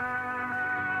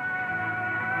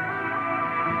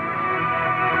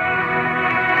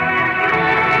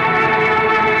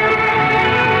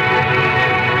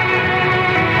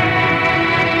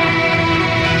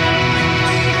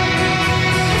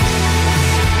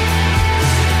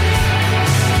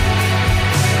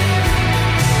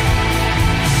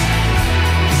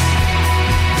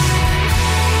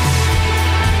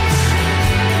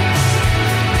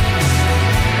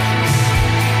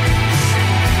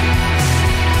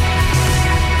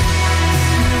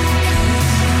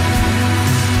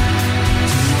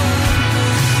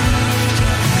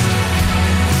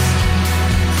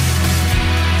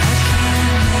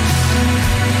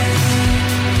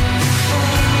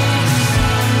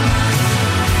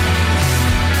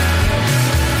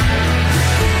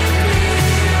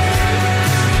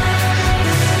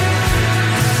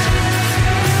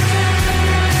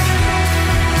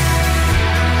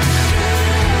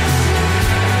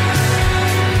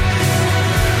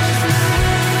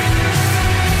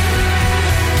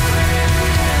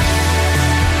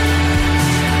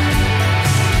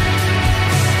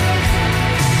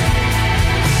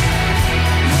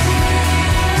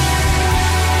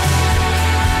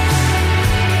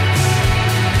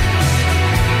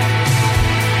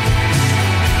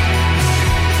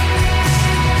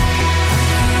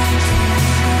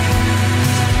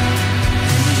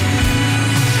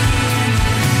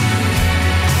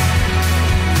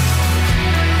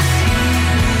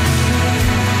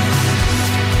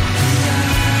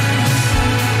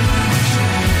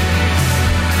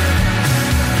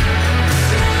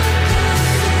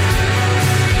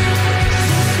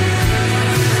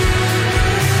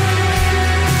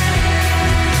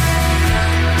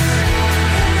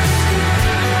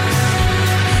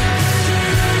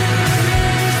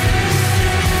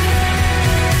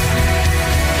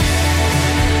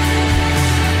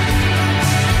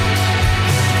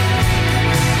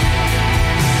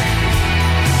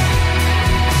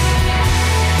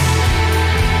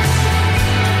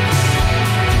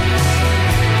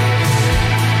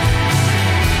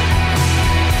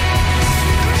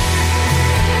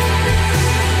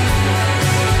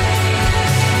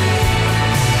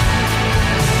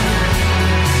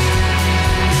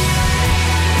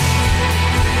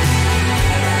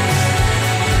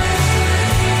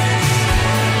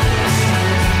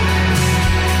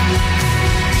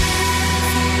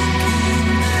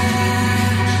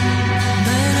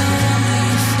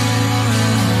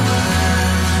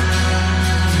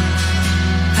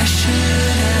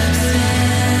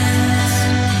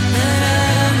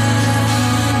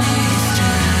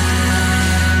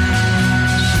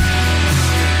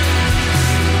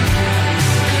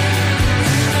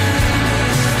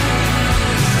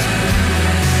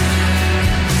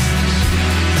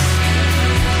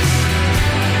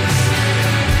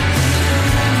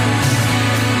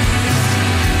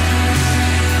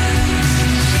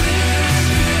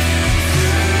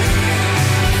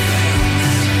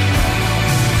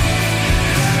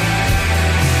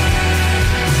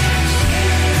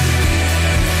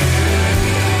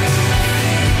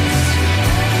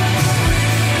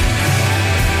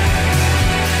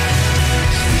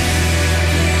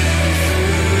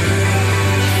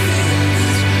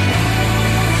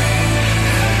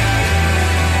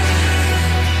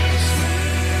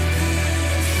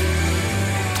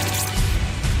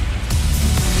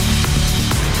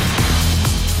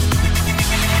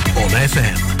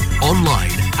 FM, online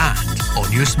and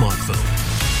on your smartphone.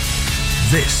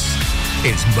 This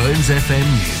is Mearns FM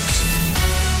News.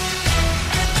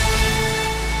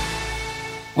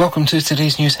 Welcome to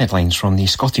today's news headlines from the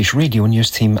Scottish Radio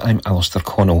News team. I'm Alistair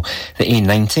Connell. The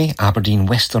A90 Aberdeen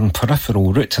Western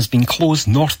Peripheral route has been closed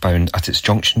northbound at its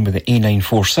junction with the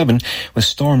A947, with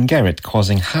Storm Gerrit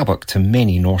causing havoc to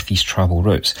many northeast travel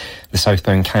routes. The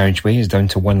southbound carriageway is down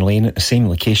to one lane at the same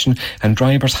location, and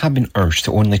drivers have been urged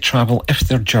to only travel if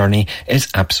their journey is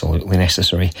absolutely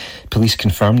necessary. Police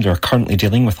confirmed they are currently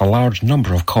dealing with a large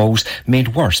number of calls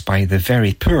made worse by the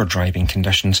very poor driving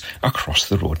conditions across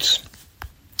the roads.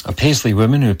 A Paisley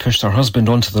woman who pushed her husband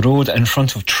onto the road in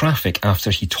front of traffic after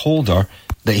he told her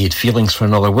that he had feelings for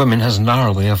another woman has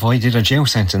narrowly avoided a jail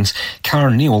sentence.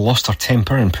 Karen Neal lost her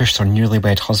temper and pushed her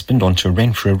newlywed husband onto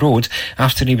Renfrew Road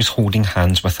after he was holding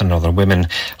hands with another woman.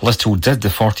 Little did the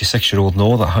 46-year-old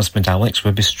know that husband Alex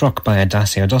would be struck by a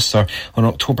Dacia Duster on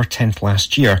October 10th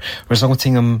last year,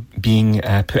 resulting in him being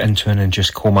put into an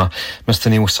induced coma.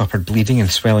 Mr. Neal suffered bleeding and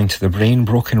swelling to the brain,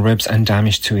 broken ribs and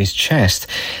damage to his chest.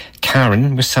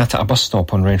 Karen was sat at a bus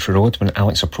stop on Renfrew Road when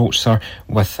Alex approached her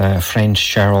with friend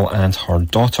Cheryl and her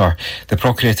daughter. The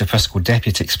Procurator Fiscal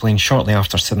Deputy explained shortly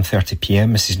after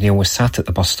 7:30pm Mrs Neal was sat at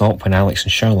the bus stop when Alex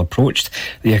and Cheryl approached.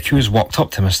 The accused walked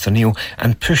up to Mr Neal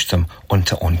and pushed him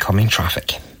onto oncoming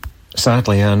traffic.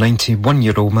 Sadly, a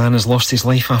 91-year-old man has lost his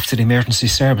life after emergency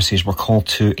services were called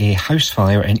to a house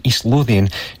fire in East Lothian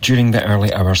during the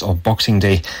early hours of Boxing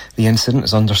Day. The incident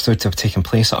is understood to have taken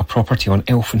place at a property on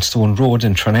Elphinstone Road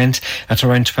in Tranent at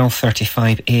around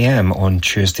 12:35am on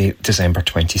Tuesday, December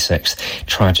 26th.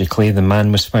 Tragically, the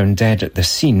man was found dead at the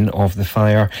scene of the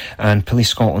fire, and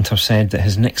Police Scotland have said that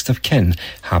his next of kin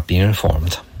have been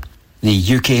informed.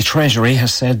 The UK Treasury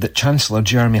has said that Chancellor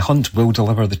Jeremy Hunt will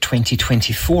deliver the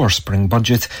 2024 spring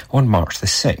budget on March the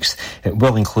 6th. It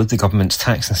will include the government's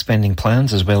tax and spending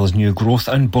plans as well as new growth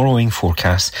and borrowing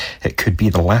forecasts. It could be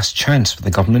the last chance for the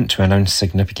government to announce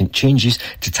significant changes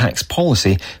to tax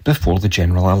policy before the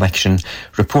general election.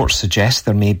 Reports suggest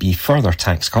there may be further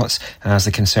tax cuts as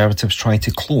the Conservatives try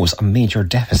to close a major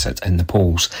deficit in the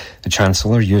polls. The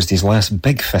Chancellor used his last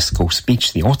big fiscal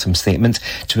speech, the Autumn Statement,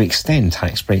 to extend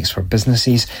tax breaks for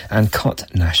businesses and cut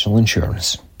national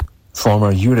insurance. Former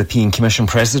European Commission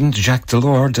President Jacques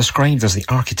Delors, described as the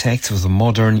architect of the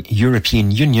modern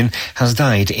European Union, has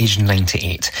died aged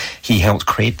 98. He helped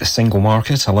create the single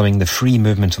market, allowing the free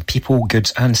movement of people,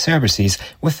 goods and services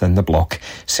within the bloc.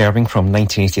 Serving from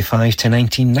 1985 to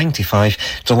 1995,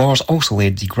 Delors also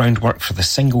laid the groundwork for the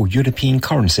single European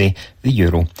currency, the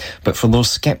euro. But for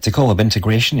those sceptical of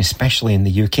integration, especially in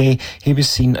the UK, he was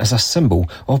seen as a symbol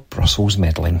of Brussels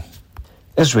meddling.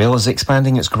 Israel is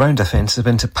expanding its ground offensive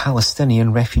into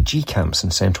Palestinian refugee camps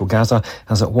in central Gaza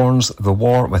as it warns the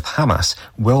war with Hamas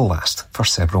will last for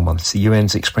several months. The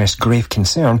UN's expressed grave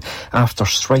concern after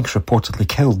strikes reportedly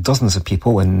killed dozens of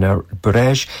people in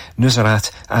Burej,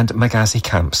 Nusrat and Maghazi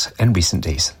camps in recent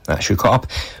days. That's you caught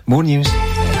up. More news.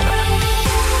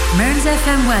 Mearns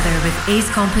FM weather with Ace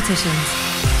Competitions.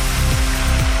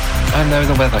 And now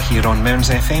the weather here on Mearns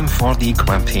FM for the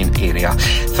Grampian area.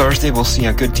 Thursday we'll see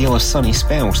a good deal of sunny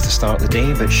spells to start the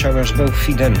day, but showers will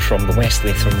feed in from the west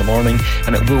later in the morning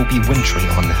and it will be wintry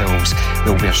on the hills.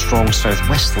 There will be a strong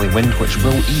southwesterly wind which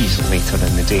will ease later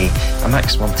in the day, a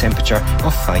maximum temperature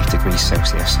of 5 degrees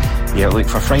Celsius. The outlook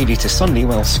for Friday to Sunday,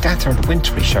 well, scattered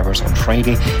wintry showers on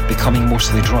Friday, becoming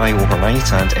mostly dry overnight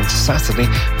and into Saturday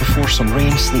before some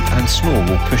rain, sleet and snow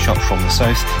will push up from the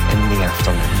south in the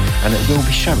afternoon, and it will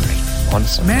be showery on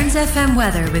Sunday. Mearns FM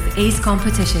weather with Ace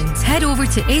Competitions. Head over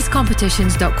to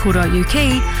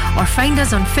acecompetitions.co.uk or find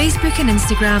us on Facebook and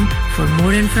Instagram for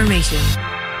more information.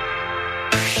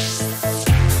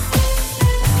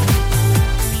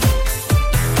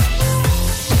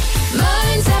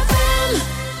 Mearns FM.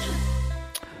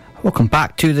 Welcome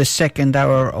back to the second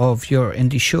hour of your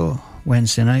indie show,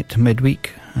 Wednesday night,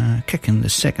 midweek. Kicking the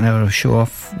second hour of the show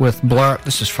off with Blur.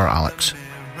 This is for Alex.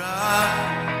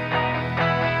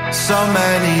 So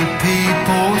many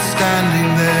people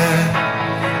standing there,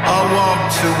 I walk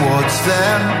towards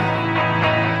them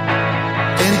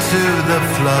into the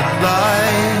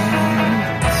floodlights.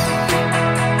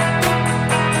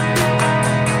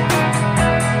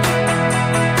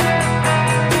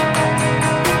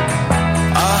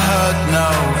 I heard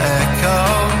no echo,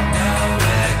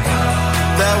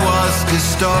 there was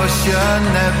distortion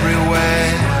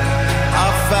everywhere. I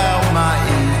felt my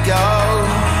ego,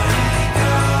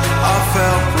 I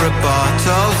felt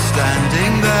Roboto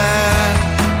standing there.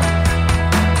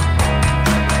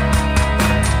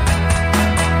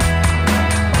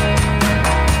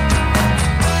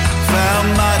 Found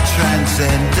my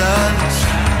transcendence,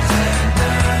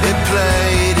 it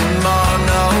played in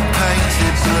mono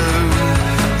painted blue.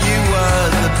 You were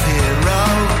the hero,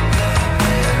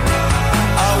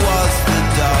 I was the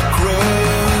dark.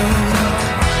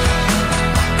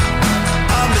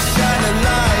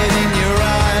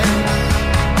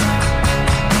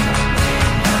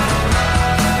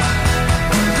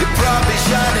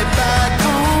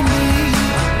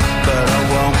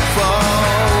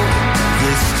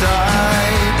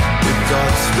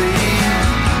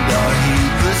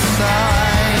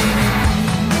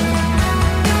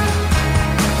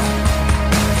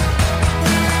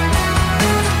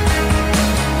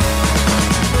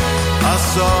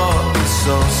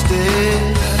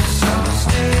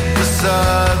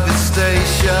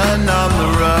 and on the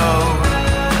road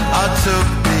I took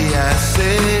the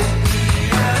acid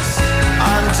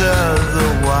under the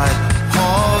white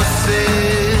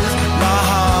horses. My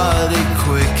heart it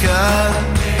quicker,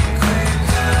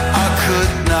 I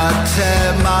could not tear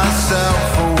myself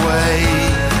away.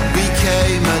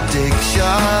 Became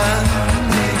addiction.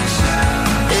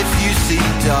 If you see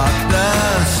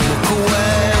darkness, look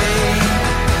away.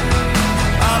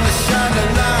 I'm a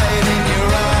shining light in your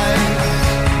eyes.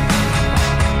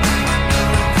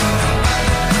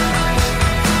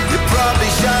 You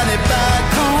probably shine it back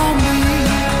on me,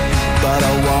 but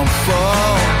I won't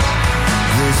fall.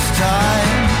 This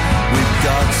time we've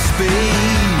got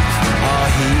speed. I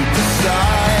heed the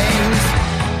signs.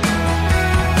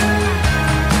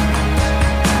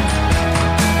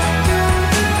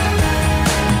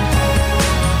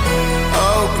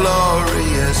 Oh,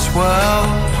 glorious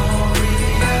world.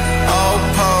 Oh,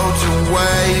 potent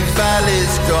wave,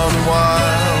 valleys gone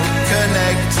wild.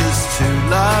 Connect us to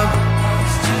love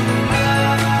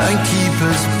and keep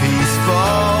us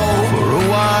peaceful for a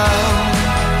while.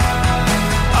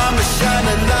 I'm a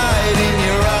shining light in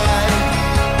your eye.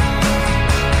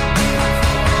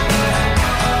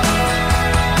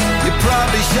 You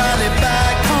probably shine it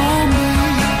back on me,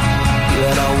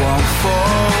 but I won't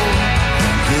fall.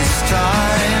 This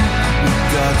time we've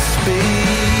got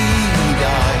speed.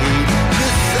 I heed the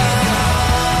sign.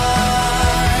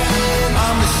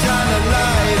 I'm a shining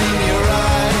light in your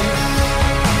eye.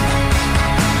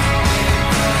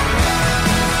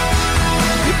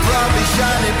 You probably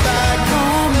shine it back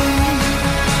on me,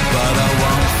 but I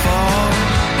won't fall.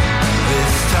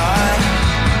 This time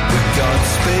we've got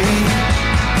speed.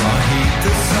 I heed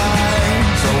the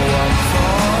signs. I won't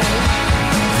fall.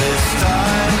 This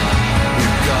time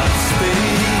we've got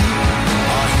speed.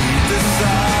 I heed the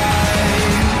signs.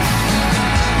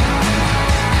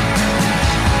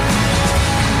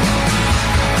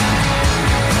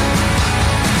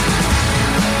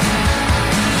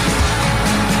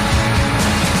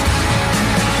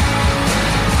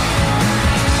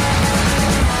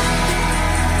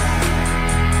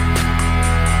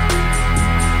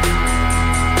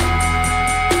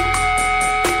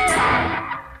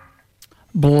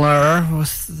 Blur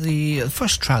with the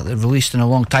first track they released in a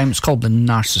long time. It's called The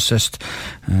Narcissist.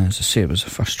 As I say, it was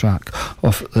the first track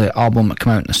of the album that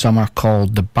came out in the summer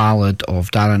called The Ballad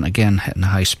of Darren. Again, hitting the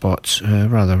high spots.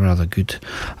 Rather good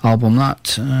album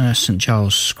that. St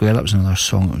Giles Square, that was another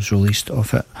song that was released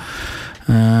off it.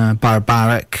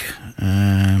 Barbaric.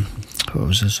 What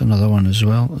was this? Another one as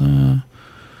well.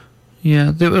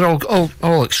 Yeah, they were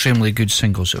all extremely good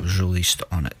singles that was released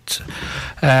on it.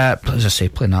 As I say,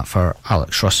 playing that for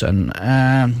Alex Russin.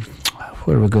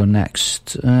 Where are we going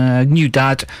next? New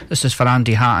Dad. This is for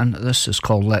Andy Hatton. This is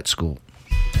called Let's Go.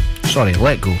 Sorry,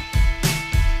 Let Go.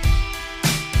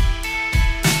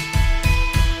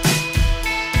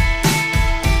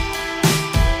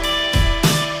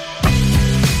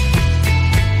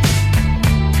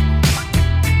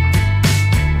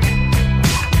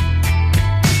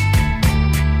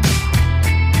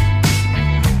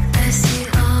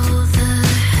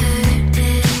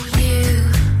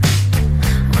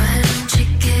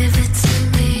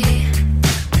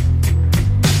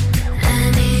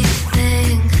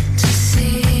 Anything to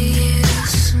see.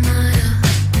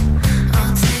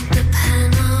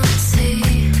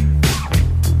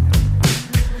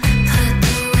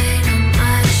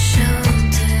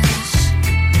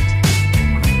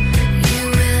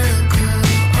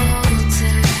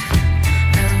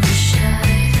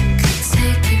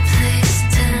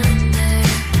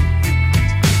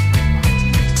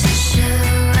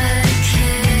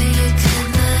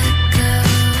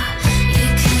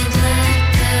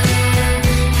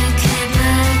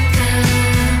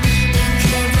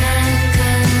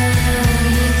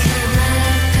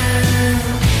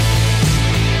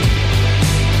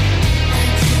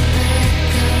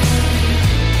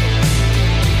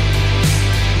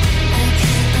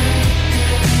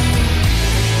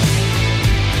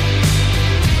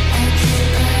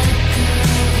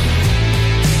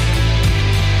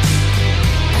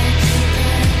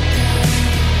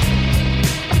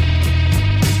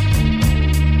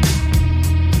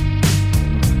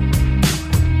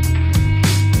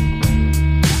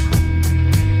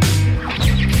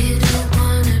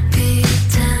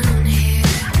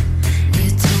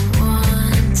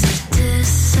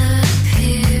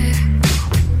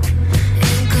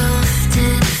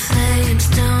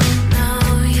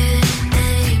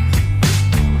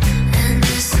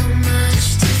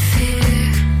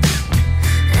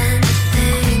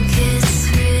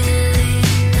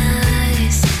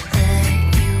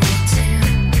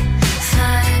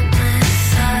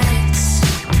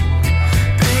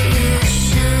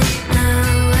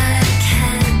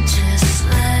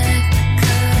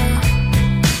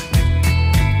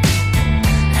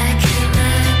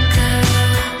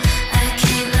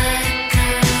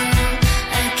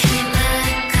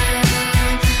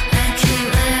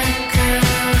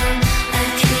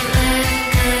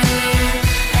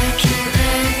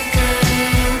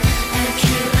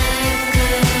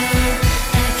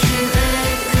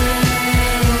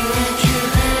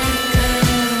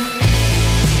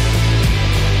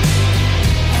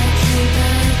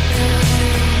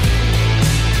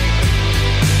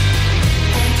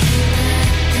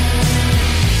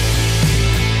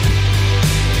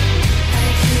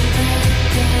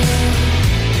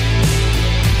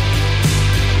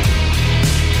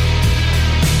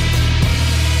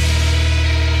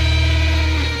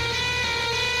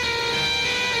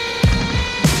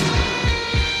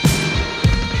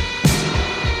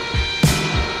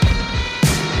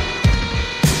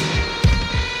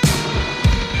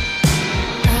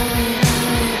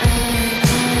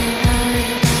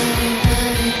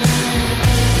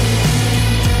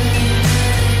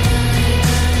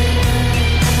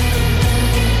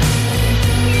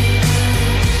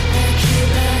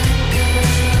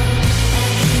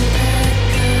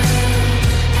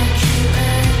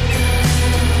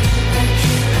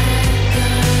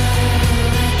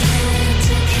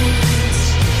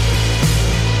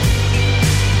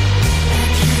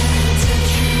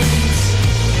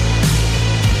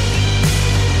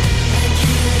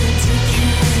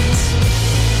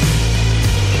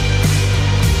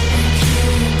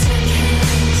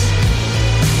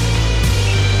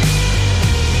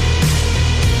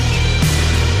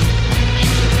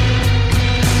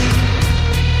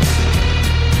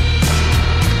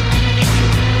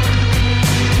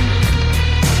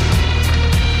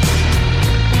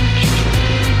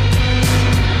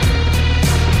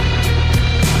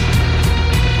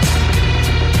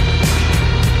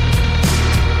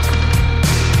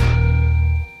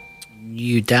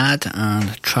 New Dad and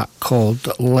a track called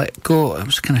Let Go. It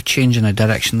was kind of changing the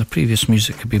direction. The previous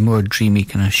music could be more dreamy,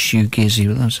 kind of shoegazy,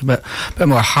 but there's a bit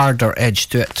more harder edge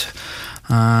to it.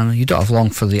 And you don't have long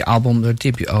for the album. Their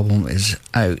debut album is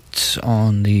out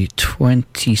on the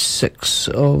 26th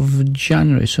of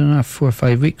January, so in 4 or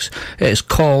 5 weeks. It is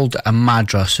called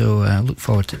Madra, so look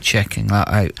forward to checking that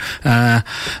out.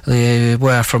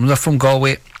 They're from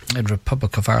Galway, in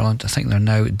Republic of Ireland. I think they're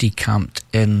now decamped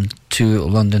into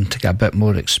London to get a bit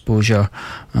more exposure.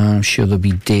 I'm sure there'll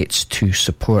be dates to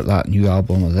support that new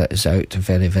album that is out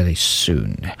very, very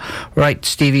soon. Right,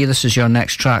 Stevie, this is your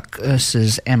next track. This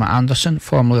is Emma Anderson,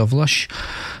 formerly of Lush.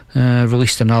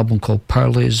 Released an album called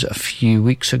Parleys a few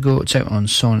weeks ago. It's out on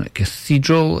Sonic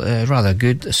Cathedral. Rather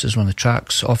good. This is one of the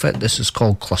tracks off it. This is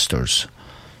called Clusters.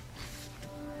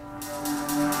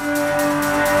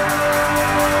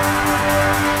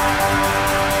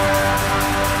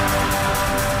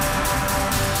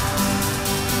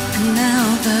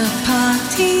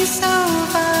 Party's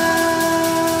over.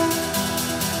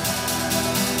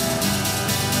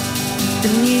 The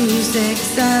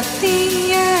music's at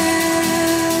the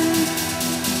end.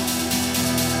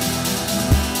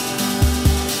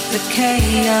 The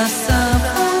chaos of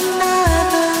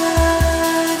another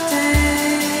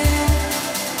day.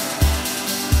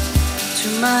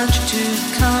 Too much to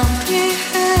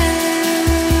comprehend.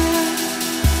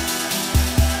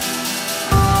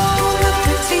 All the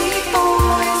pretty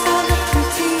boys, all the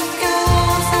pretty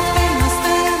girls, have they lost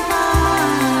their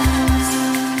minds?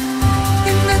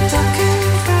 In the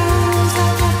darkened rooms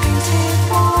of the painted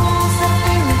walls, have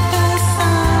they read the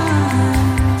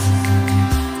signs?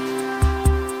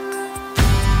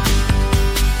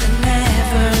 The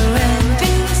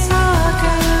never-ending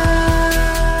saga.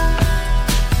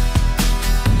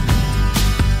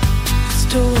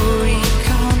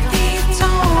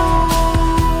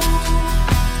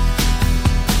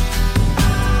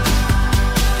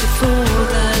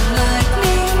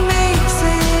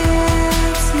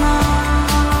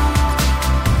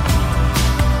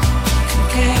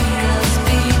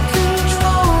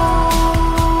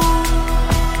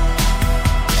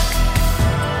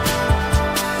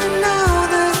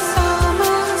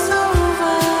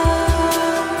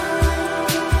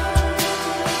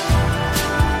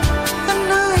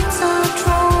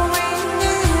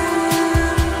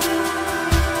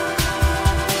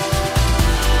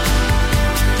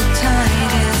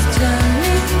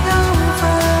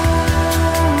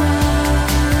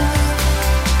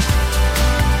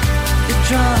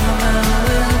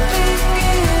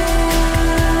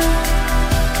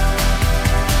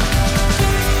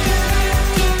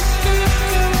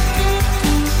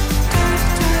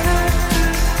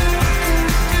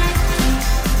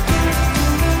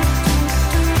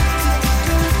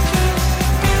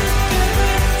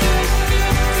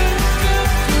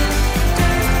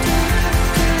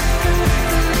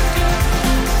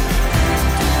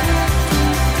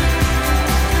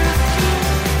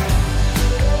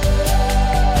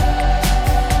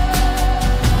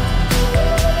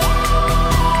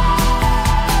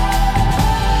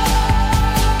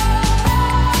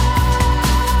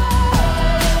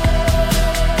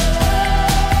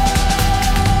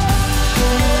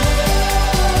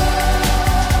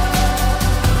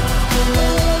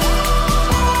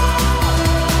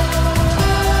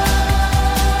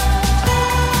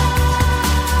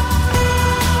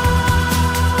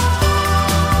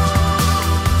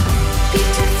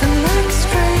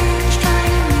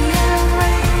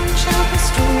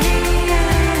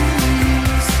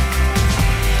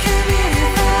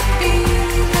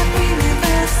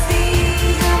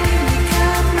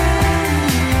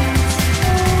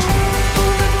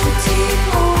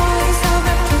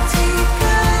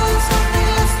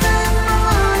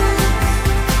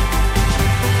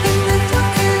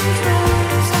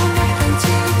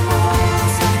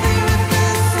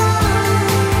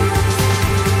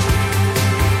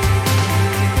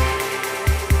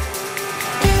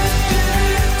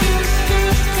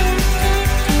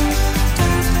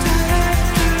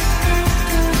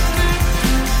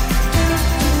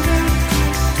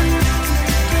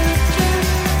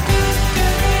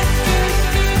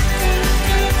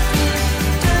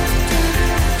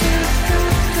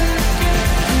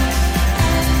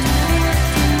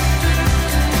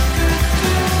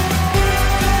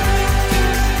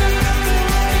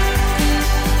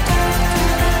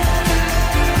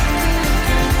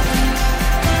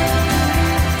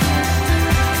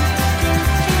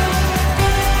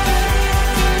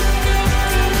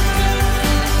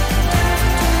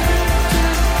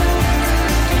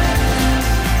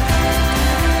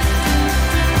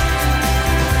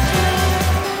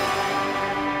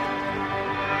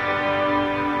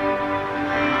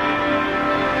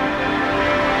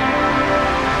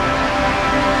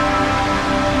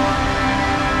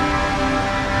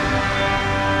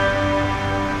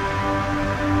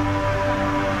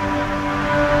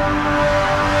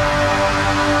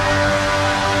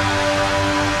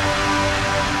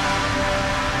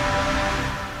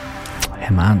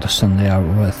 Emma Anderson there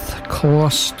with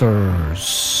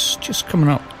Clusters. Just coming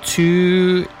up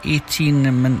to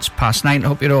 18 minutes past 9. I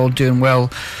hope you're all doing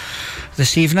well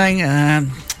this evening.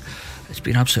 It's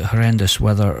been absolutely horrendous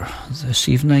weather this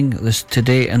evening,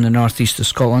 today in the northeast of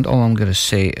Scotland. All I'm going to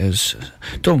say is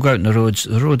don't go out on the roads.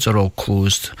 The roads are all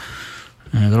closed.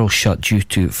 They're all shut due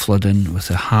to flooding with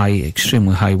the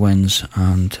extremely high winds,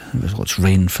 and there's lots of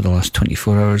rain for the last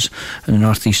 24 hours in the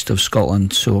northeast of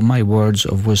Scotland. So my words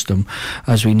of wisdom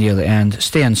as we near the end: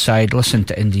 stay inside, listen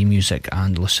to indie music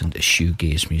and listen to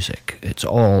shoegaze music. It's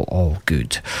all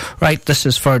good. Right, this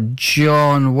is for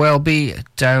John Welby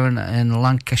down in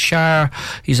Lancashire.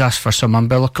 He's asked for some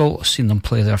Umbilical. Seen them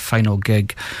play their final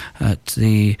gig at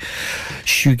the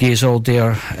Shoegaze All Day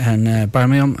in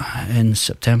Birmingham in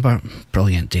September.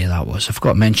 Brilliant day that was. I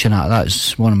forgot to mention that.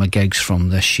 That's one of my gigs from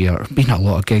this year. Been a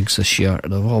lot of gigs this year.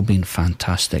 They've all been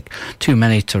fantastic. Too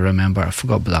many to remember. I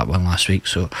forgot about that one last week,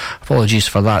 so apologies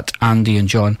for that, Andy and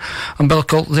John.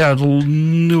 Umbilical, they are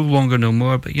no longer no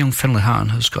more, but young Finlay Hatton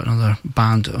has got another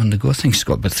band on the go. I think he's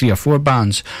got about 3 or 4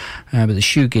 bands, but the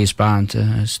Shoegaze band,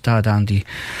 his dad Andy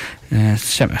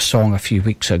sent me a song a few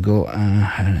weeks ago,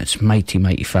 and it's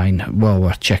mighty fine. Well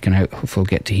worth checking out. Hopefully we'll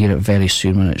get to hear it very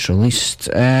soon when it's released.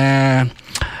 In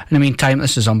the meantime,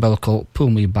 this is Umbilical, Pull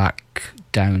Me Back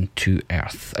Down to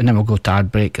Earth, and then we'll go to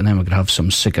ad break, and then we're going to have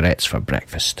some cigarettes for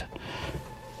breakfast.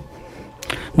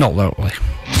 Not literally.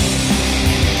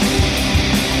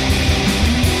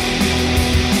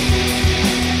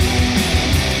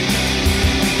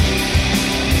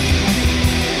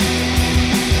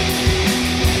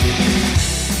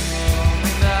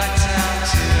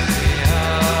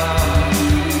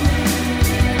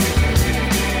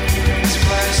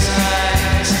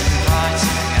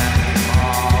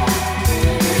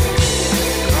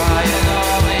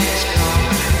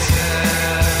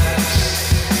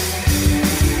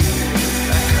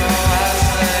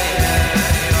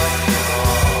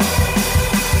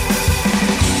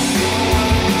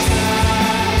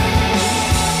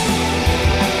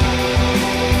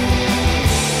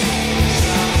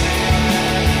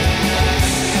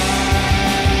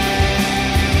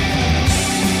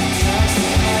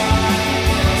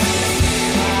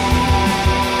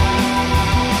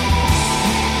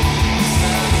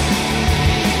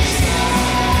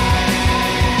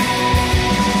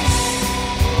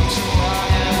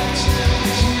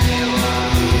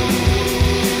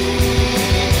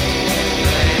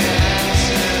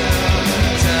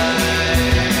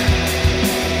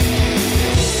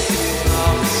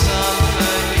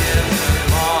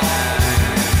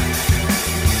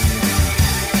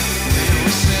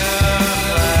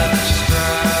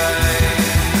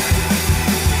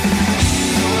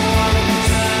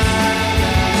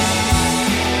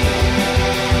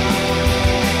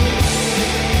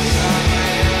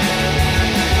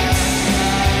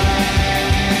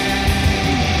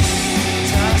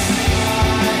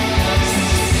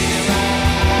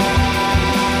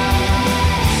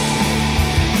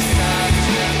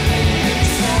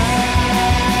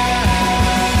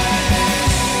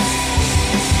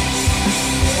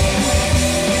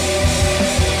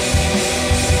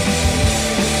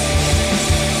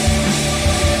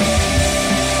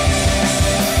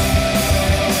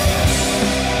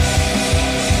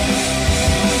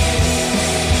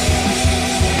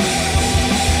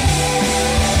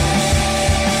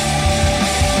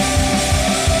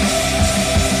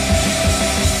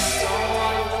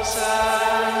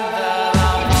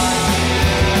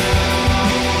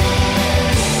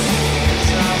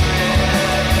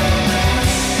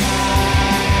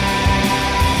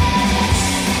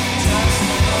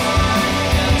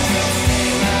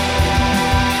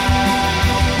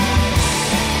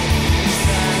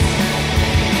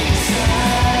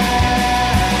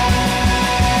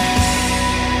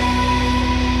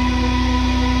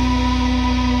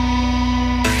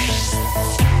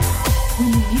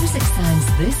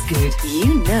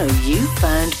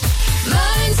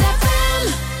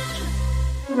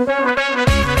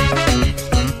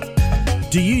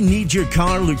 Your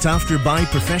car looked after by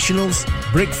professionals?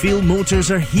 Brickfield Motors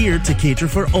are here to cater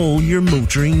for all your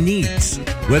motoring needs.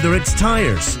 Whether it's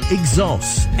tyres,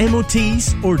 exhausts,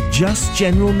 MOTs or just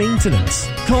general maintenance,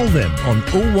 call them on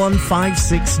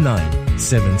 01569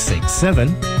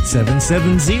 767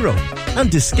 770 and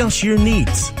discuss your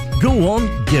needs. Go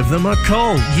on, give them a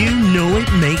call. You know it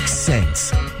makes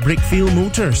sense. Brickfield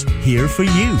Motors, here for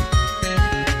you.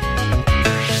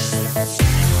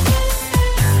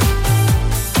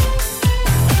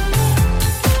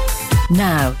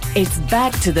 Now, it's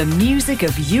back to the music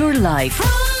of your life. From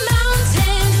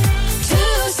mountain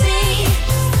to sea,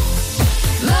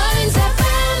 Minds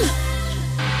FM.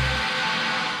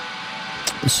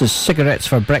 This is Cigarettes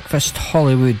for Breakfast,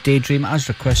 Hollywood Daydream, as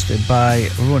requested by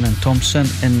Ronan Thompson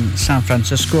in San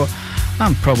Francisco,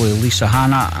 and probably Lisa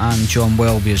Hanna and John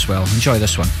Welby as well. Enjoy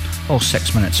this one, all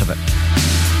 6 minutes of it.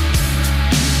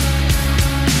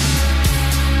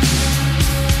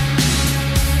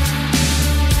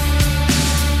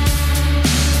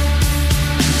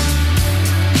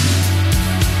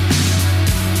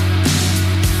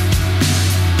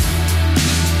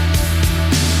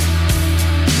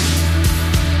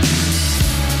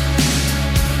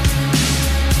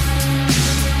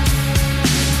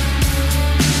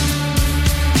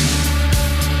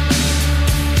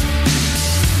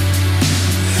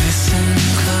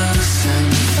 Listen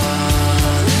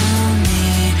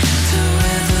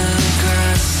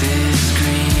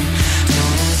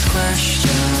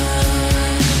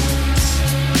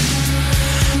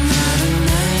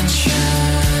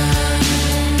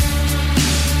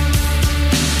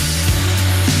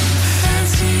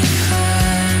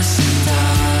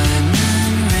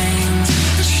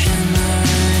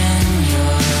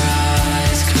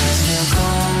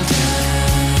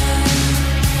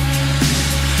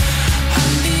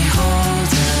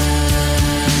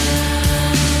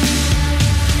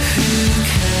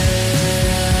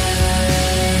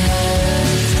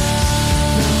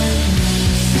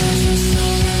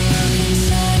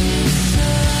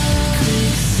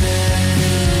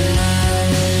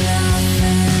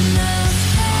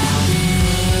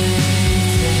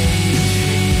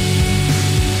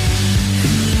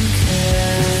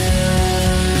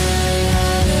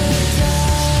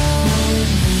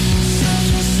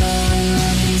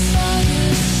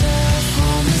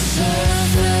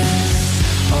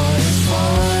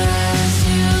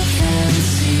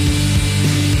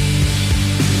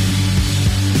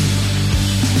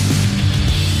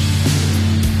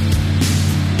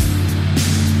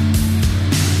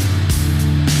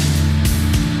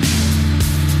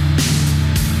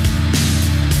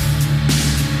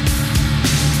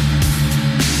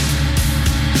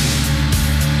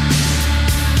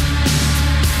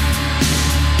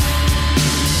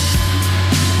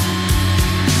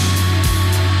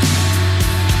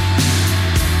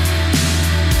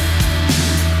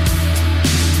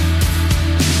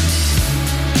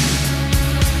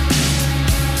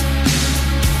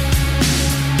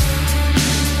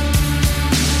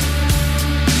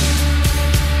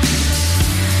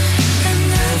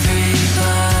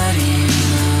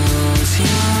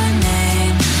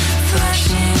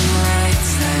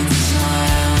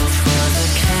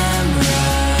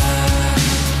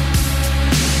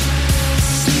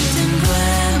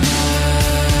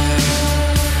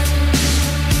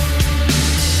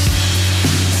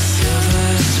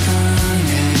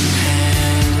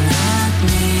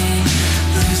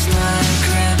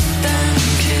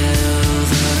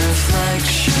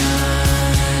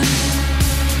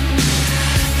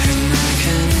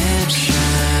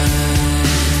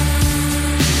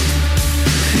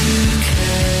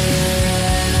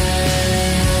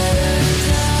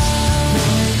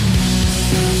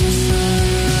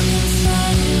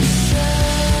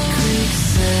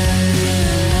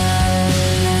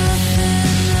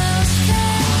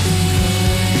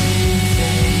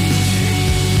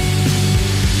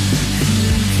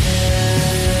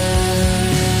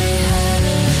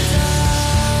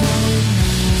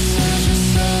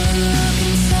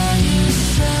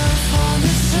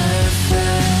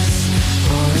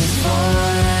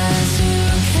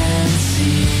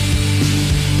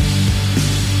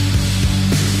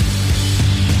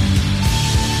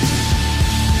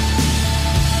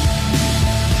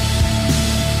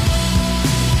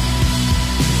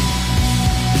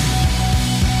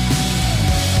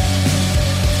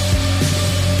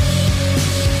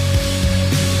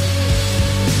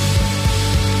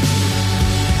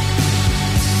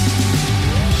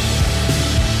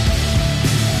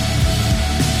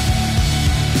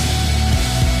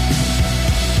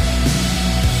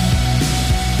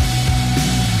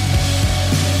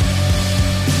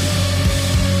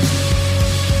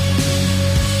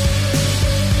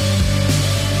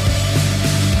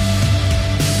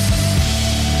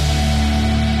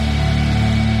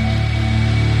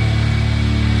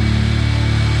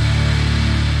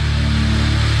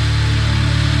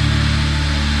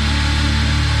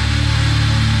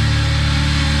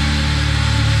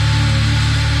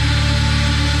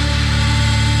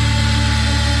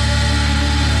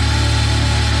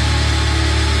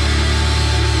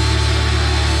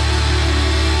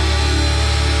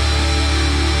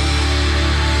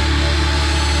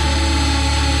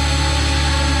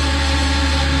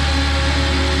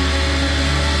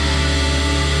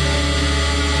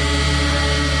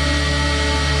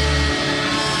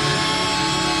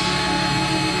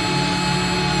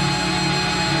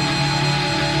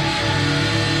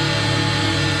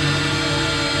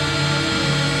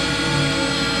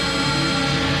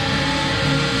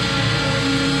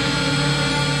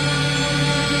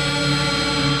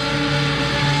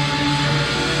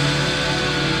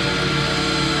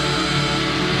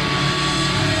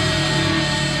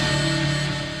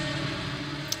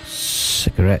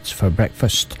cigarettes for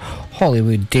breakfast.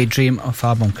 Hollywood Daydream, off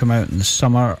album come out in the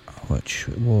summer, which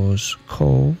was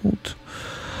called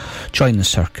Join the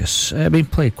Circus. Been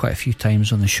played quite a few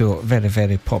times on the show. Very,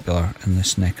 very popular in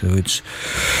this neck of the woods.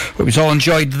 Hope you all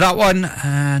enjoyed that one.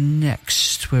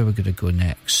 Next, where are we going to go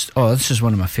next? Oh, this is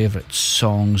one of my favourite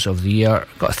songs of the year.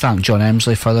 Got to thank John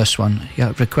Emsley for this one. He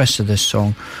requested this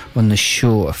song on the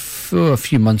show a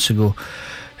few months ago.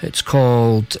 It's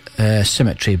called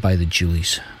Symmetry by the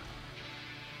Julies.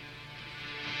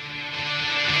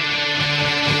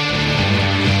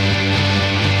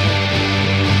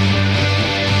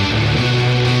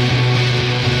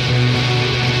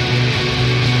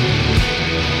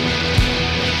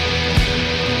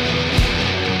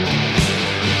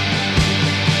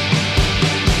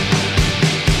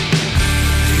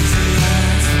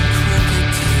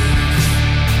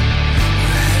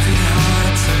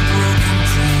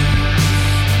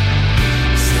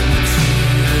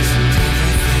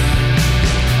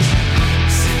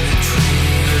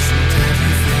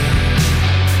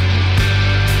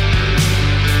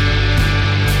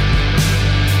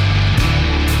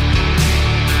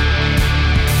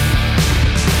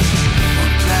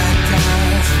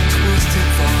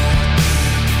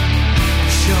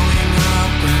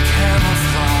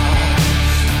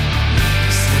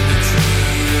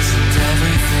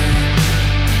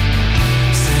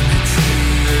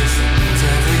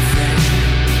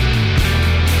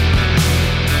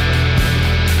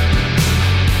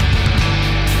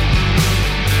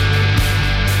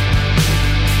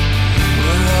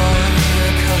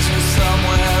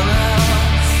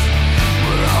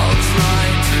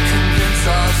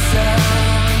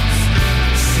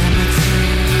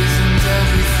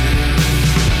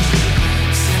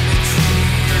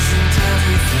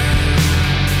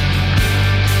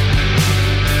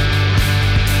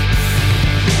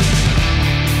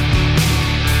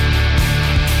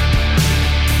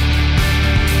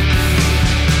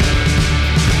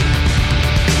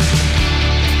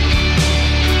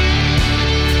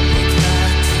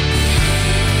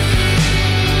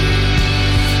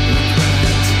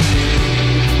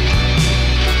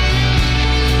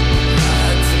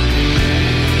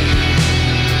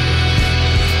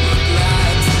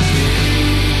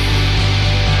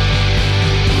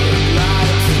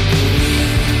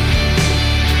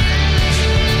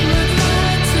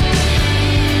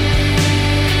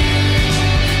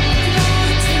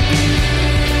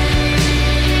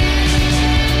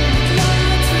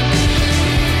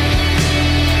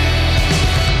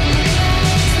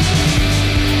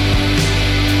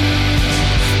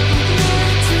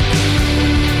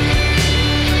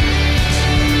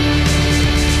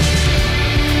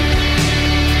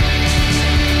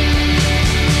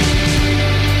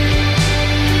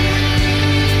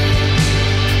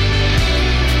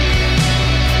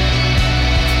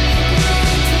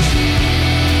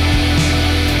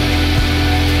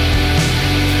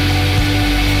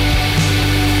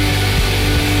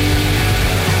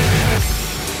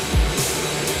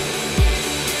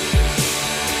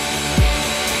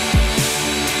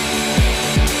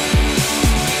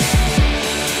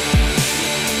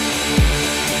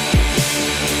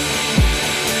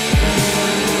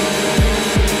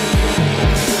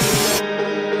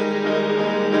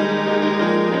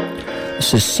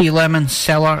 This is Sea Lemon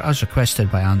Cellar, as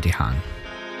requested by Andy Hahn.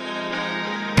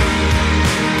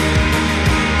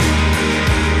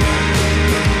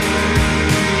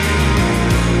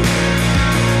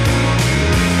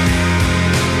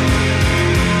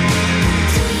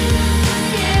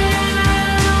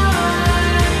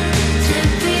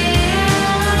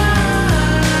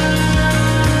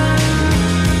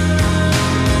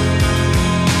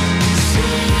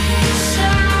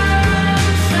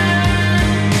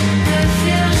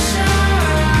 Feel so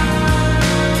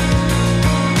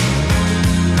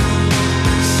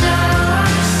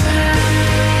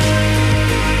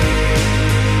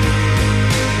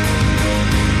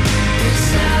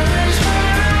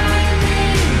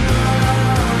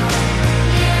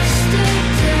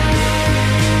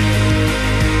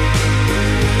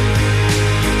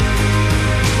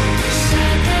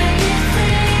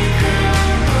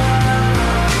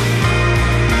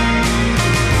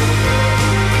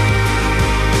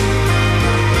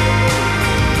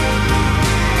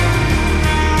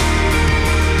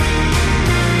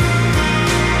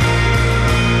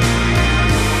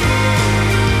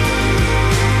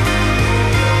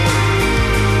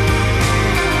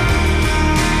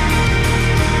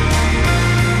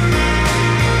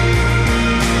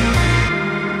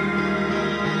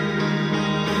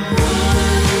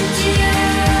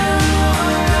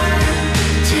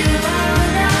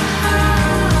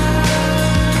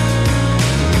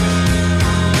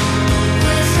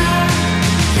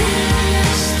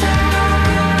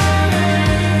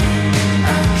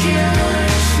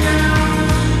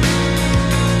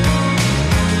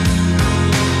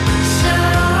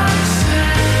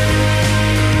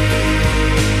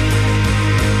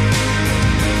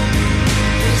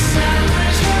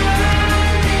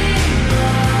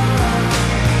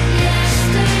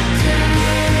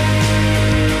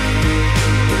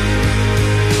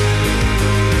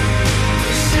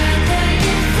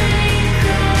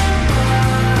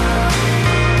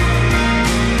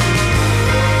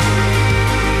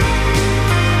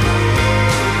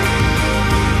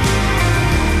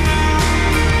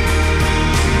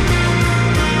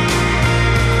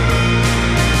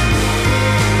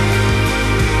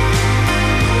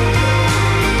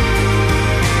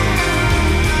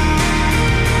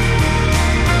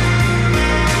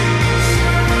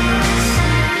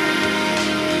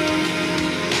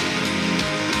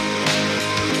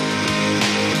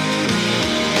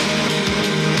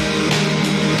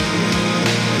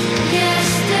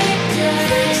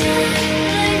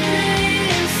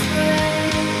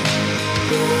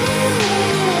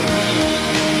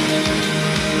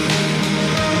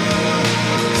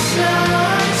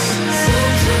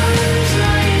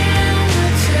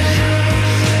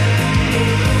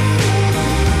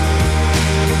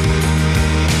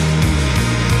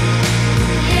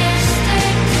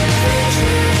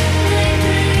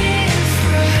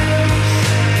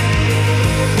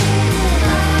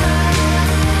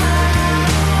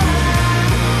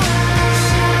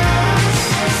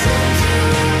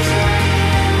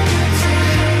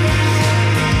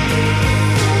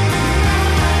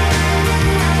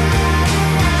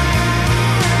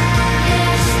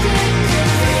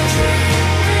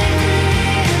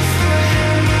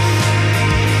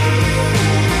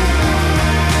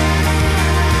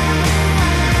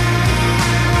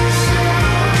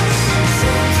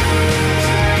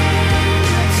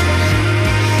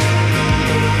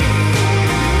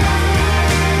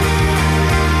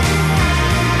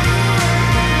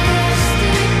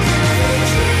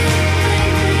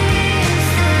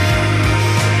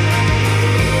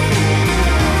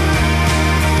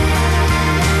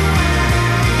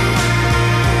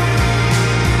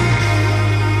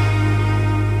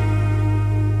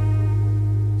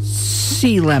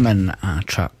Sea Lemon, a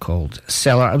track called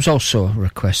Cellar. It was also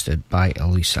requested by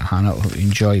Lisa Hannah. Hope you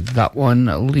enjoyed that one,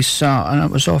 Lisa, and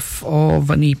it was off of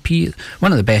an EP,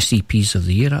 one of the best EPs of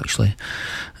the year, actually.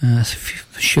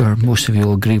 Sure, most of you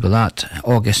will agree with that.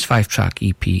 August 5-track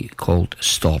EP called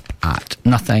Stop at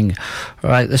Nothing.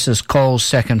 Right, this is Call's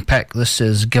second pick. This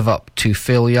is Give Up to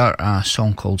Failure, a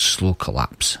song called Slow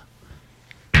Collapse.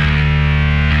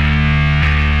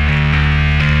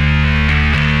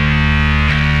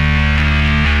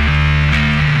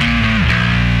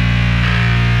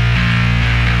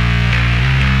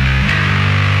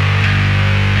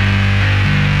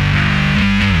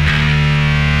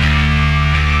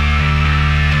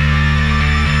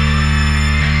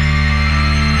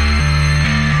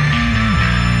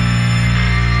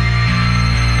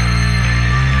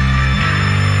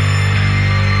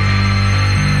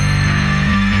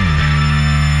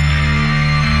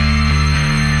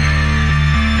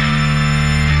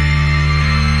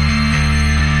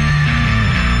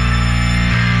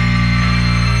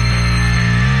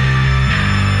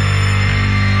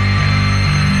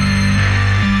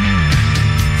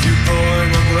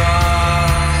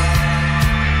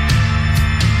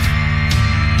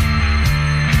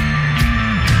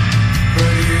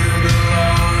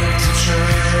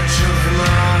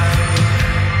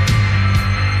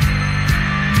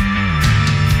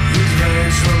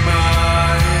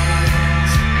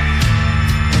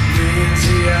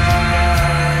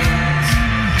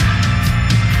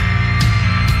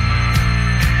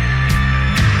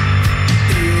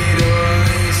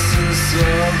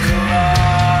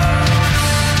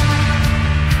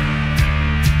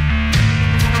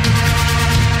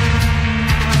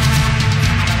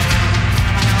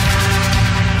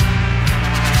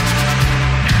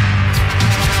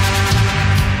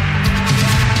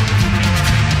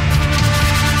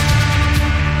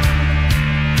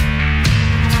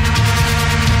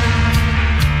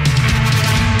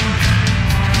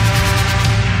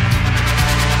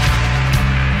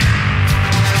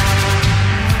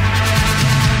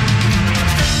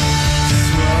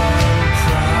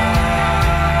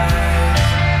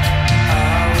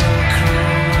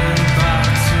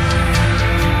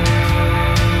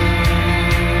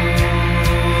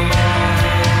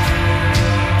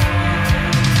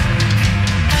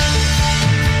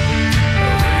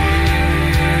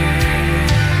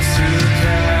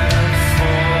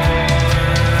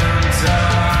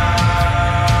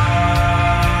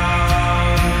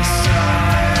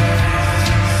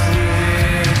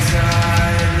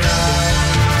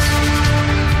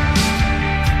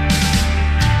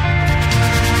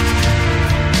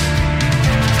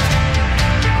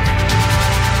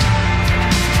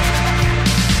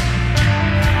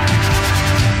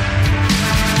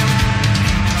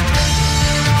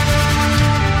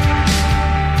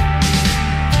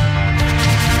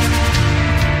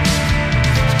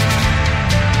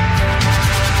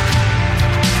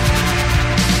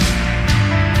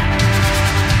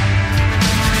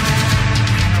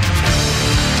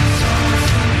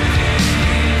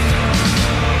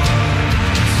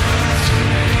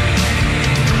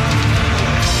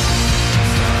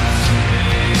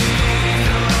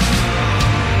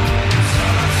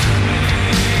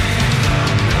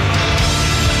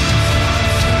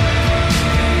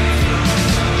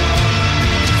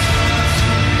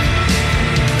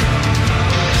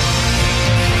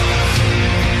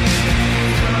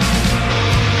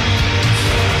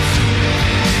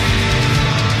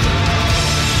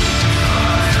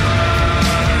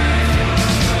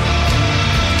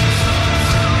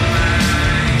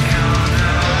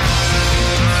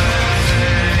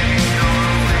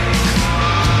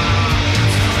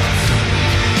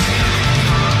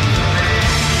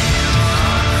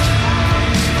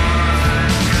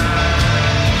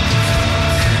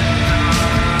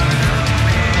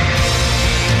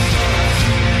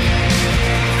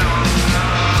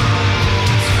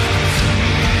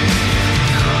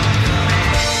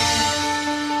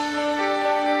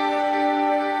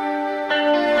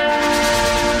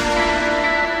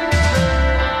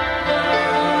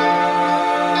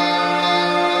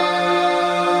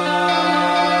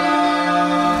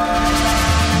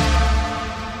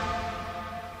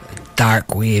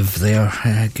 dark wave there,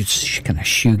 good kind of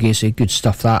shoegazy, good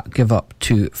stuff that. Give Up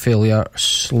to Failure,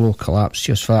 Slow Collapse,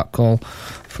 just for that call,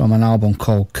 from an album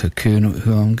called Cocoon,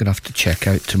 who I'm going to have to check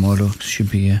out tomorrow. Should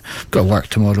be got to work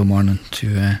tomorrow morning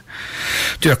to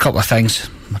do a couple of things.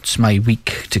 It's my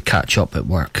week to catch up at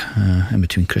work in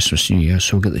between Christmas and New Year,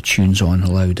 so we'll get the tunes on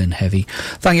loud and heavy.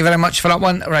 Thank you very much for that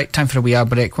one. Right, time for a wee ad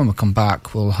break. When we come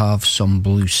back, we'll have some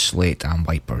Blue Slate and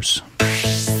Wipers.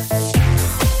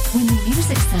 When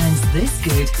music sounds this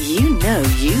good, you know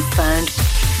you found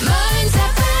Mearns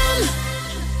FM.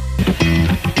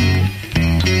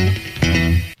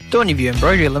 Stoney View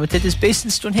Embroidery Limited is based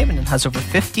in Stonehaven and has over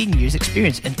 15 years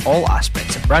experience in all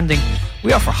aspects of branding.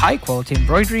 We offer high quality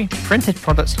embroidery, printed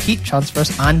products, heat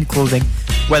transfers and clothing.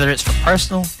 Whether it's for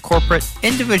personal, corporate,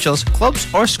 individuals, clubs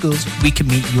or schools, we can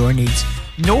meet your needs.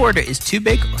 No order is too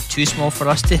big or too small for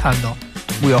us to handle.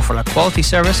 We offer a quality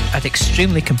service at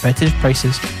extremely competitive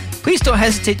prices. Please don't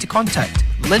hesitate to contact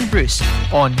Lynn Bruce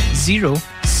on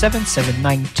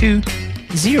 07792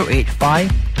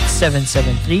 085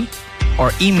 773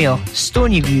 or email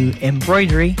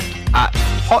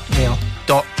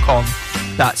stonyviewembroidery@hotmail.com.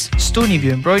 That's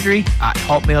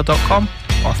stonyviewembroidery@hotmail.com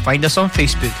or find us on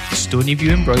Facebook, Stoney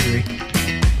View Embroidery.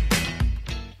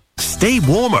 Stay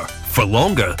warmer for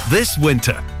longer this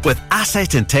winter with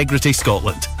Asset Integrity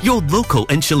Scotland, your local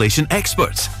insulation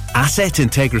experts. Asset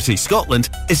Integrity Scotland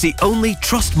is the only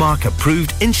Trustmark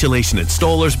approved insulation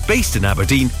installers based in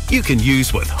Aberdeen you can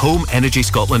use with Home Energy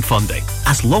Scotland funding.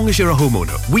 As long as you're a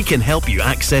homeowner, we can help you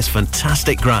access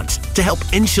fantastic grants to help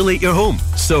insulate your home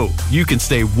so you can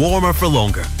stay warmer for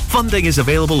longer. Funding is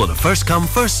available on a first-come,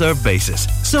 first-served basis.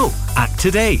 So, act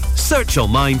today. Search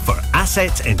online for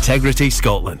Asset Integrity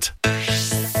Scotland.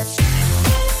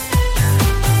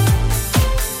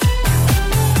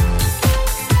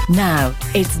 Now,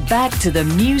 it's back to the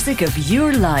music of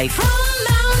your life. From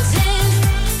mountain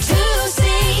to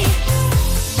sea,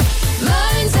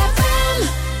 Mearns FM.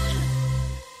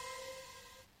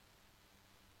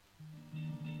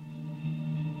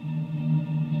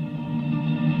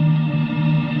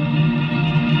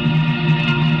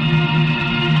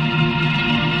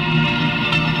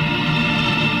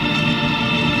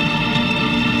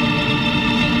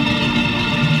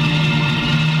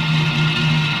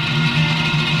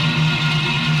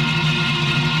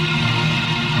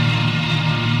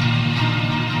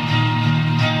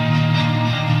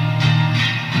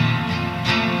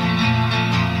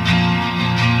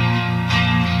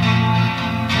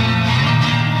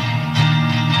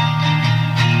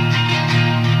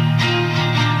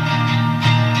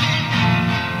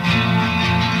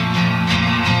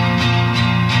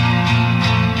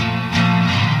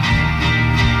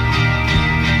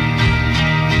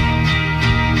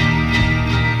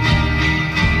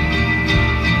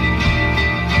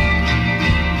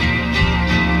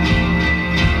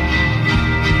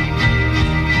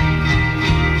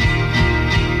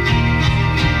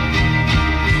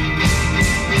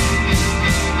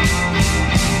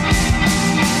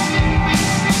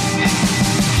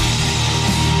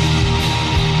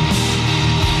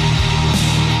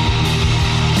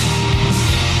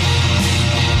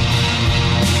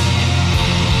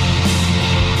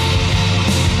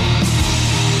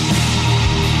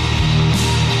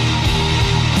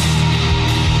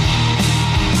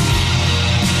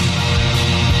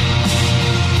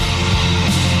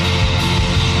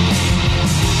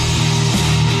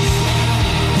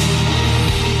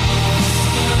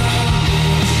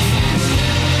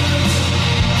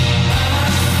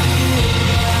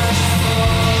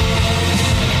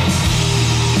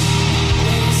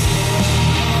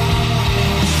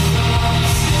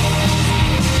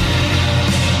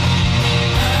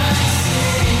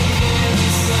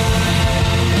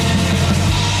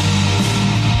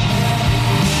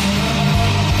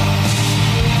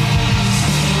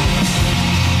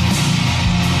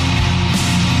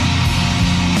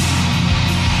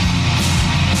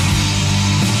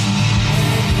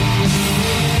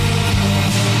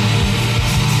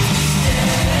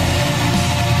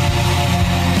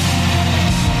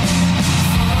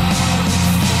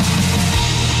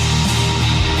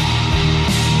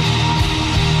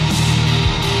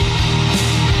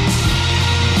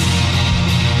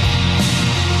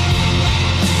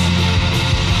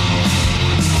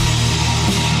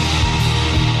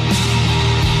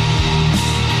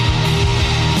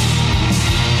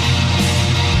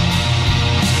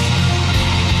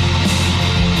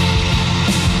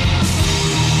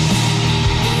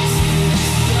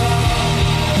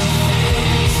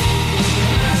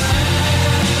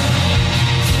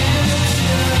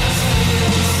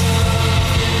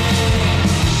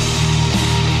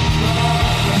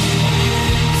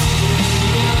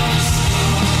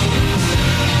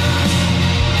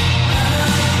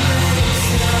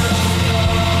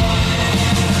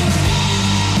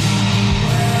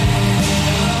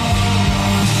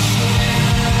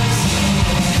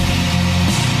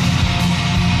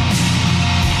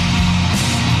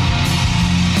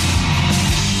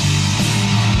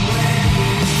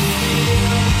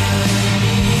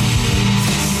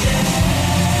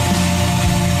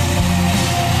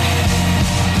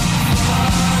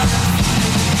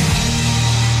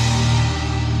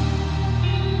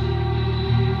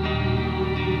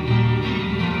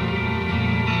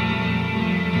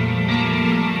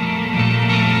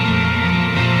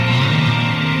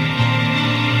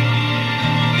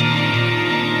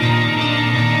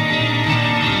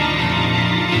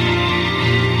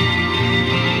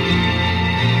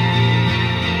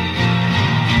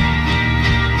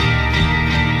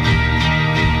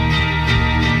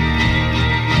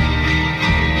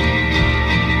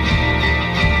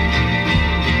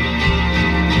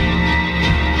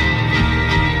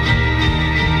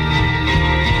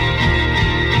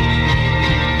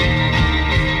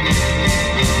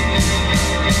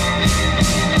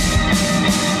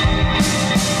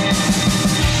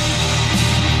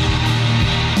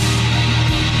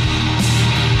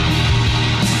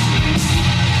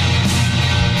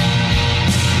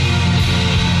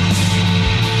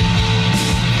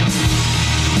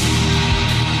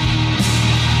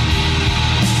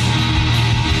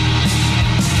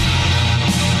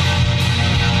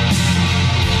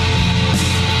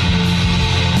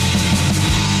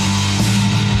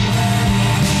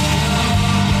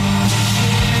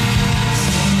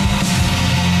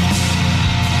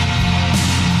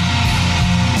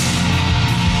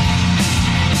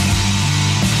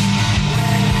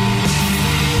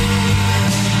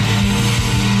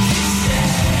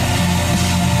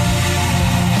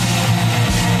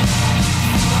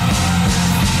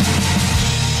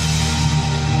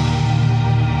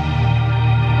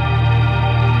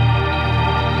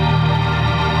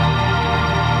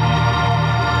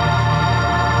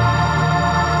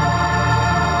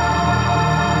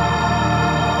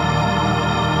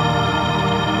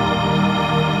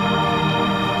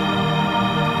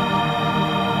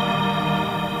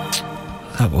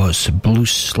 That was Blue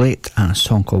Slate and a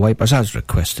song called Wipers, as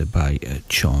requested by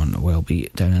John Welby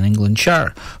down in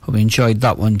Englandshire. Hope you enjoyed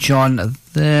that one, John.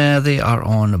 They are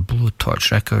on Blue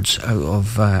Torch Records out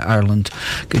of Ireland.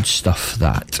 Good stuff,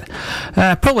 that.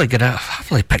 Probably gonna, I haven't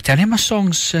really picked any of my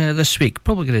songs this week.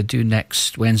 Probably gonna do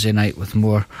next Wednesday night with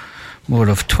more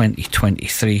of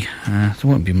 2023. There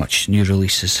won't be much new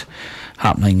releases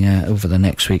happening over the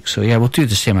next week, so yeah, we'll do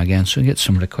the same again, so we'll get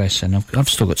some requests in. I've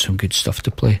still got some good stuff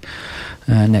to play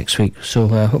next week, so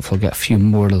hopefully I'll get a few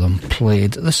more of them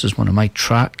played. This is one of my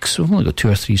tracks. We've only got 2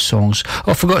 or 3 songs.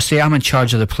 Oh, I forgot to say, I'm in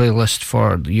charge of the playlist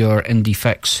for your Indie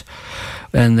Fix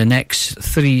in the next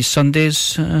 3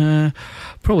 Sundays.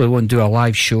 Probably won't do a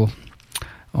live show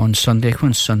on Sunday.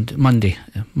 When's Sunday?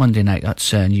 Monday night.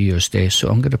 That's New Year's Day. So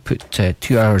I'm going to put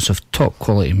 2 hours of top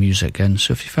quality music in.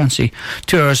 So if you fancy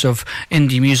 2 hours of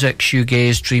indie music,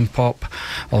 shoegaze, dream pop,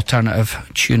 alternative,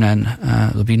 tune in.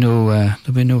 There'll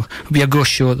be a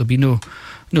ghost show. There'll be no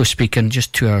speaking.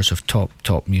 Just 2 hours of top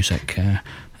music.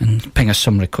 And ping us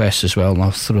some requests as well, and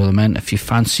I'll throw them in if you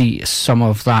fancy some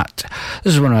of that.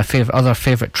 This is one of my other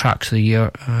favourite tracks of the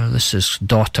year. This is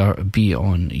Daughter, Be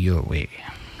On Your Way.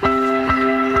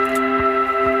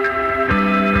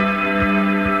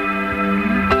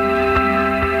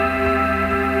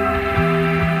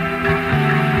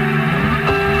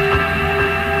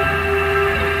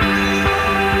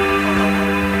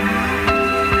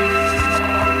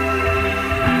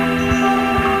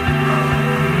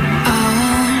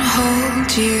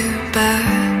 You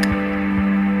back.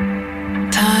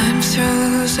 Time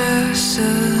throws us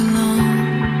along,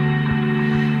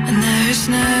 and there's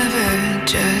never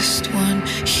just one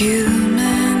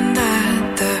human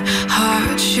that the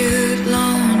heart should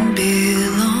long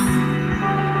belong.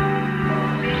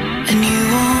 And you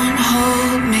won't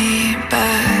hold me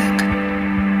back.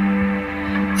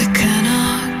 We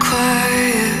cannot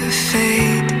quiet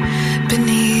fate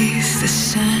beneath the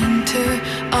center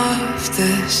of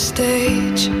the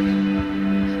stage.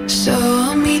 So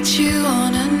I'll meet you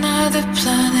on another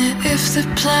planet if the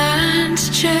plans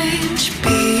change.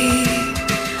 Be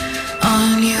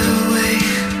on your way.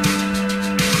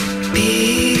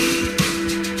 Be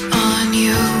on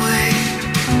your way.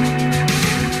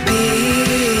 Be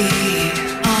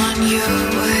on your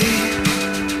way.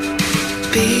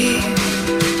 Be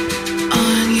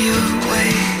on your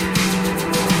way.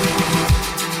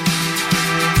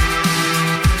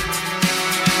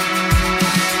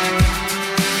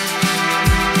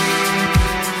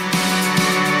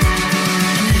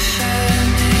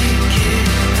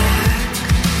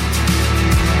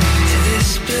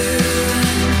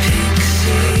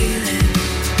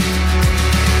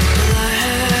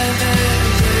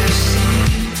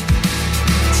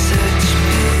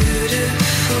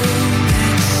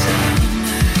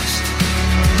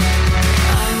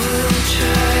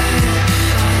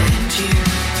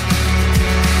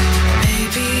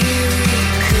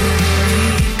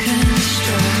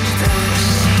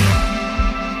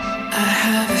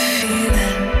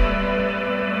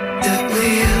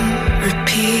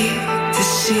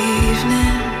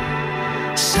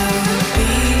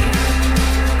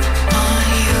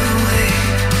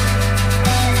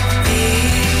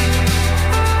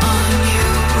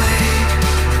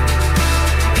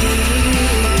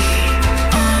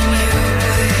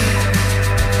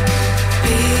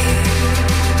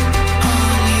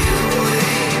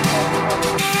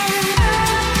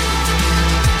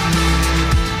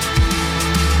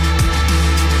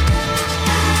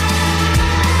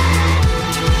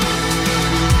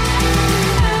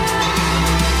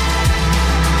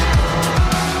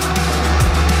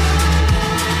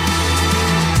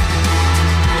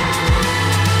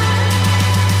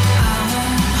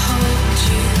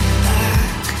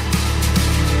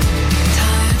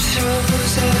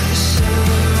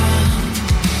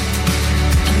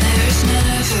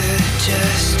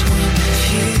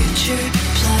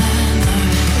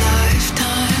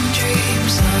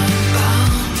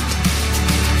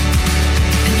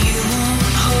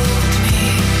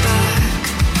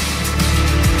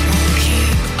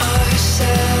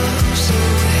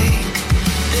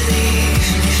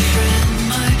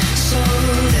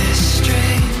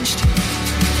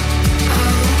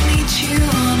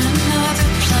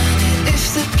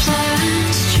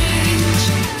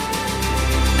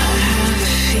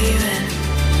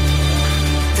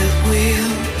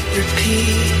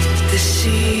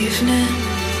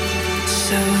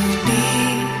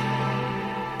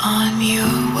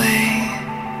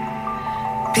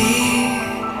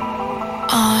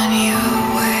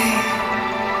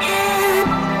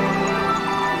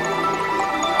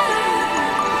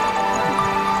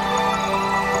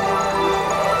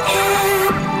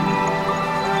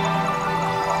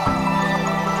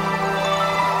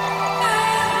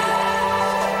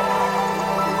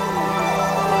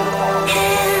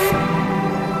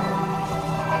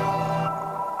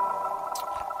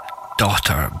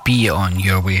 Daughter, Be On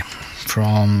Your Way,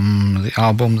 from the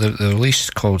album that they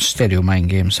released called Stereo Mind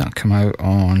Games. That came out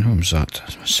on, when was that?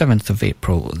 7th of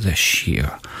April this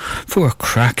year. 4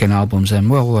 cracking albums and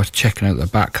well worth checking out their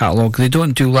back catalogue. They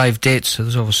don't do live dates, so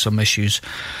there's always some issues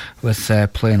with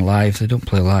playing live. They don't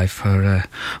play live for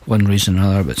one reason or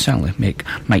another, but certainly make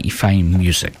mighty fine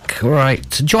music.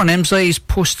 Alright, John Emsley's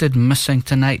posted missing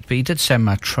tonight, but he did send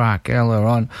me a track earlier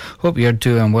on. Hope you're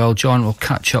doing well, John. We'll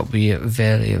catch up with you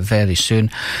very, very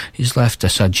soon. He's left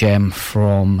us a gem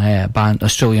from a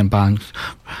Australian band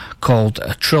called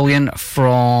Trillion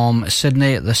from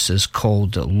Sydney. This is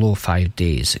called Low 5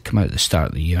 Days. It came out at the start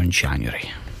of the year in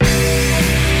January.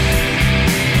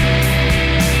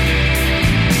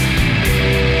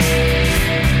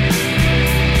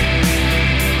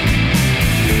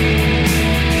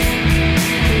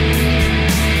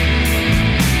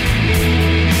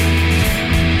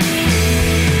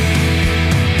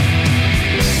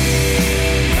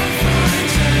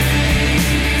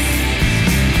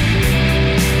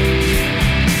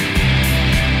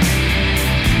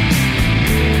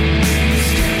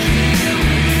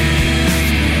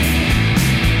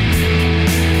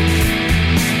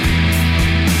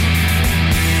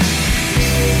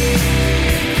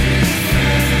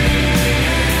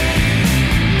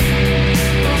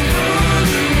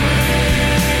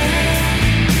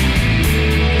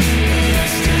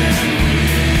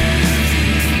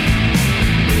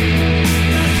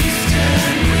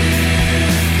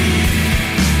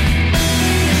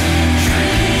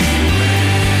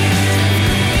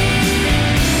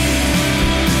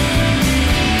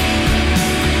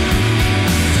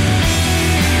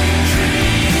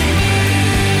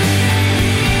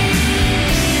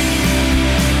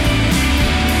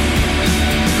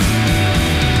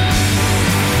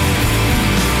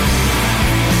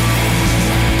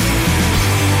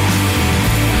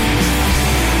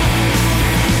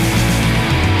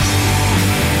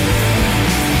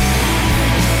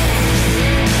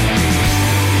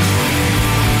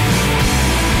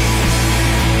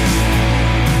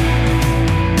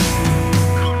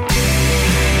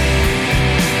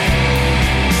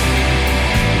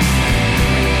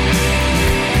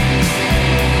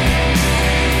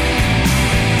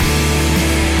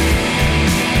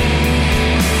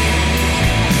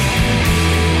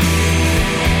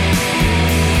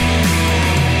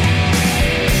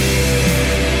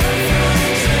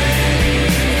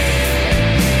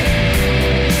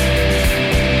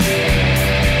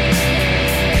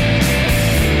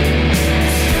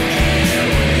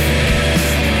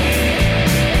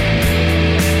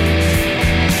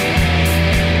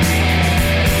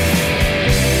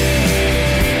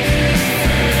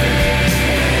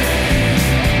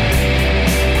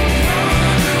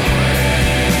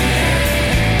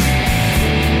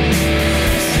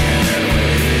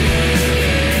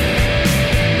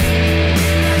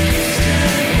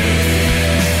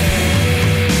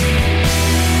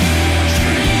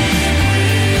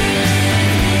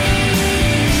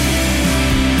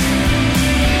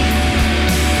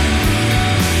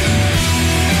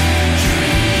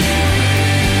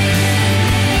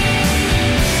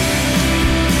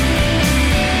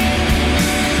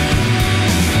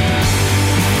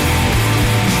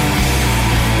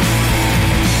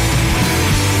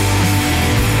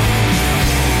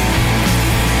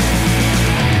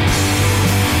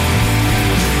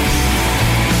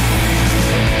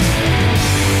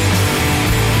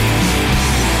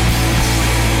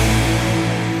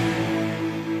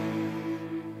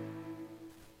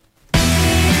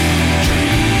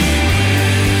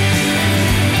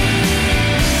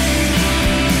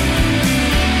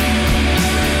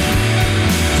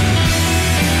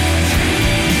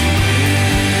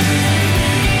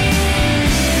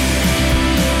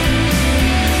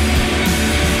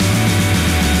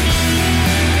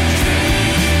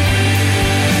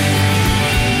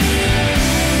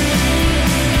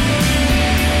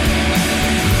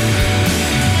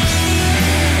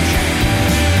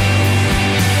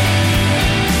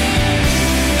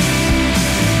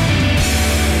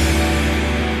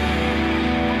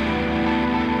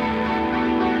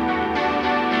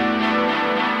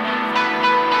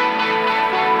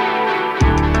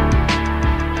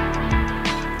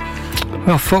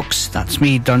 Well, folks, that's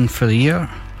me done for the year.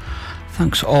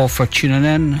 Thanks all for tuning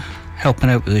in, helping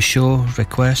out with the show,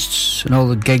 requests, and all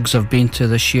the gigs I've been to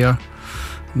this year.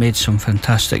 Made some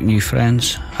fantastic new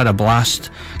friends, had a blast.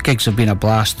 Gigs have been a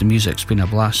blast, the music's been a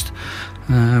blast.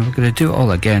 We're going to do it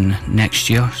all again next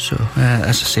year. So,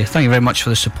 as I say, thank you very much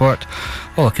for the support.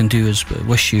 All I can do is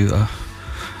wish you a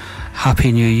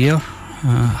happy new year.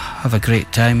 Have a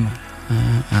great time,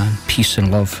 and peace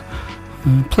and love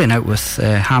playing out with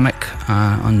Hammock,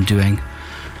 Undoing.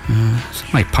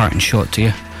 It's my parting shot to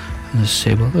you. And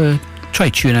say, well, try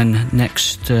tune in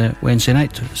next Wednesday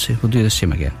night. So we'll do the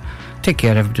same again. Take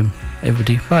care,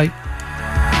 everybody. Bye.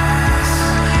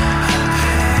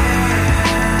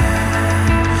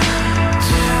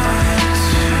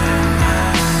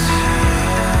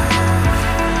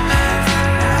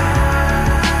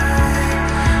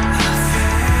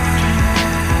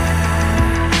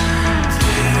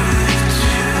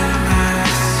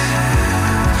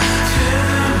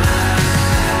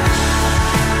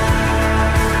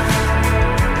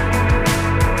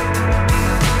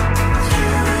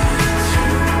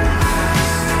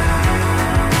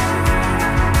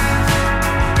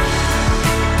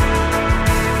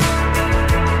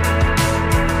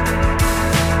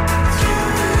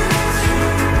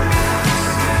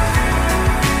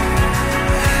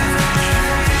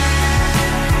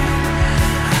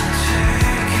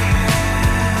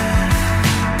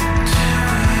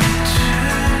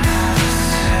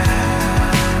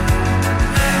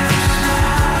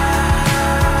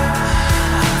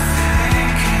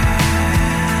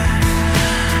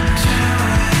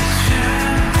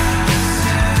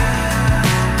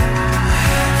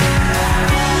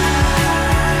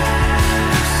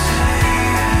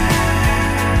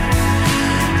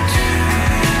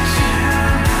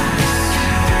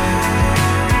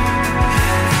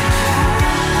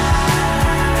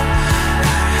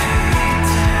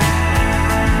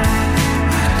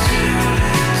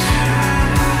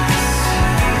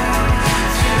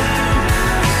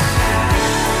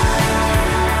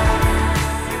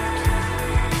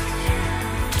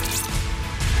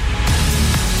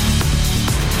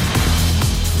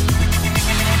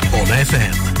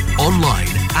 FM, online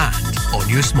and on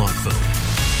your smartphone.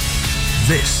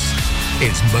 This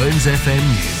is Mearns FM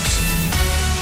News.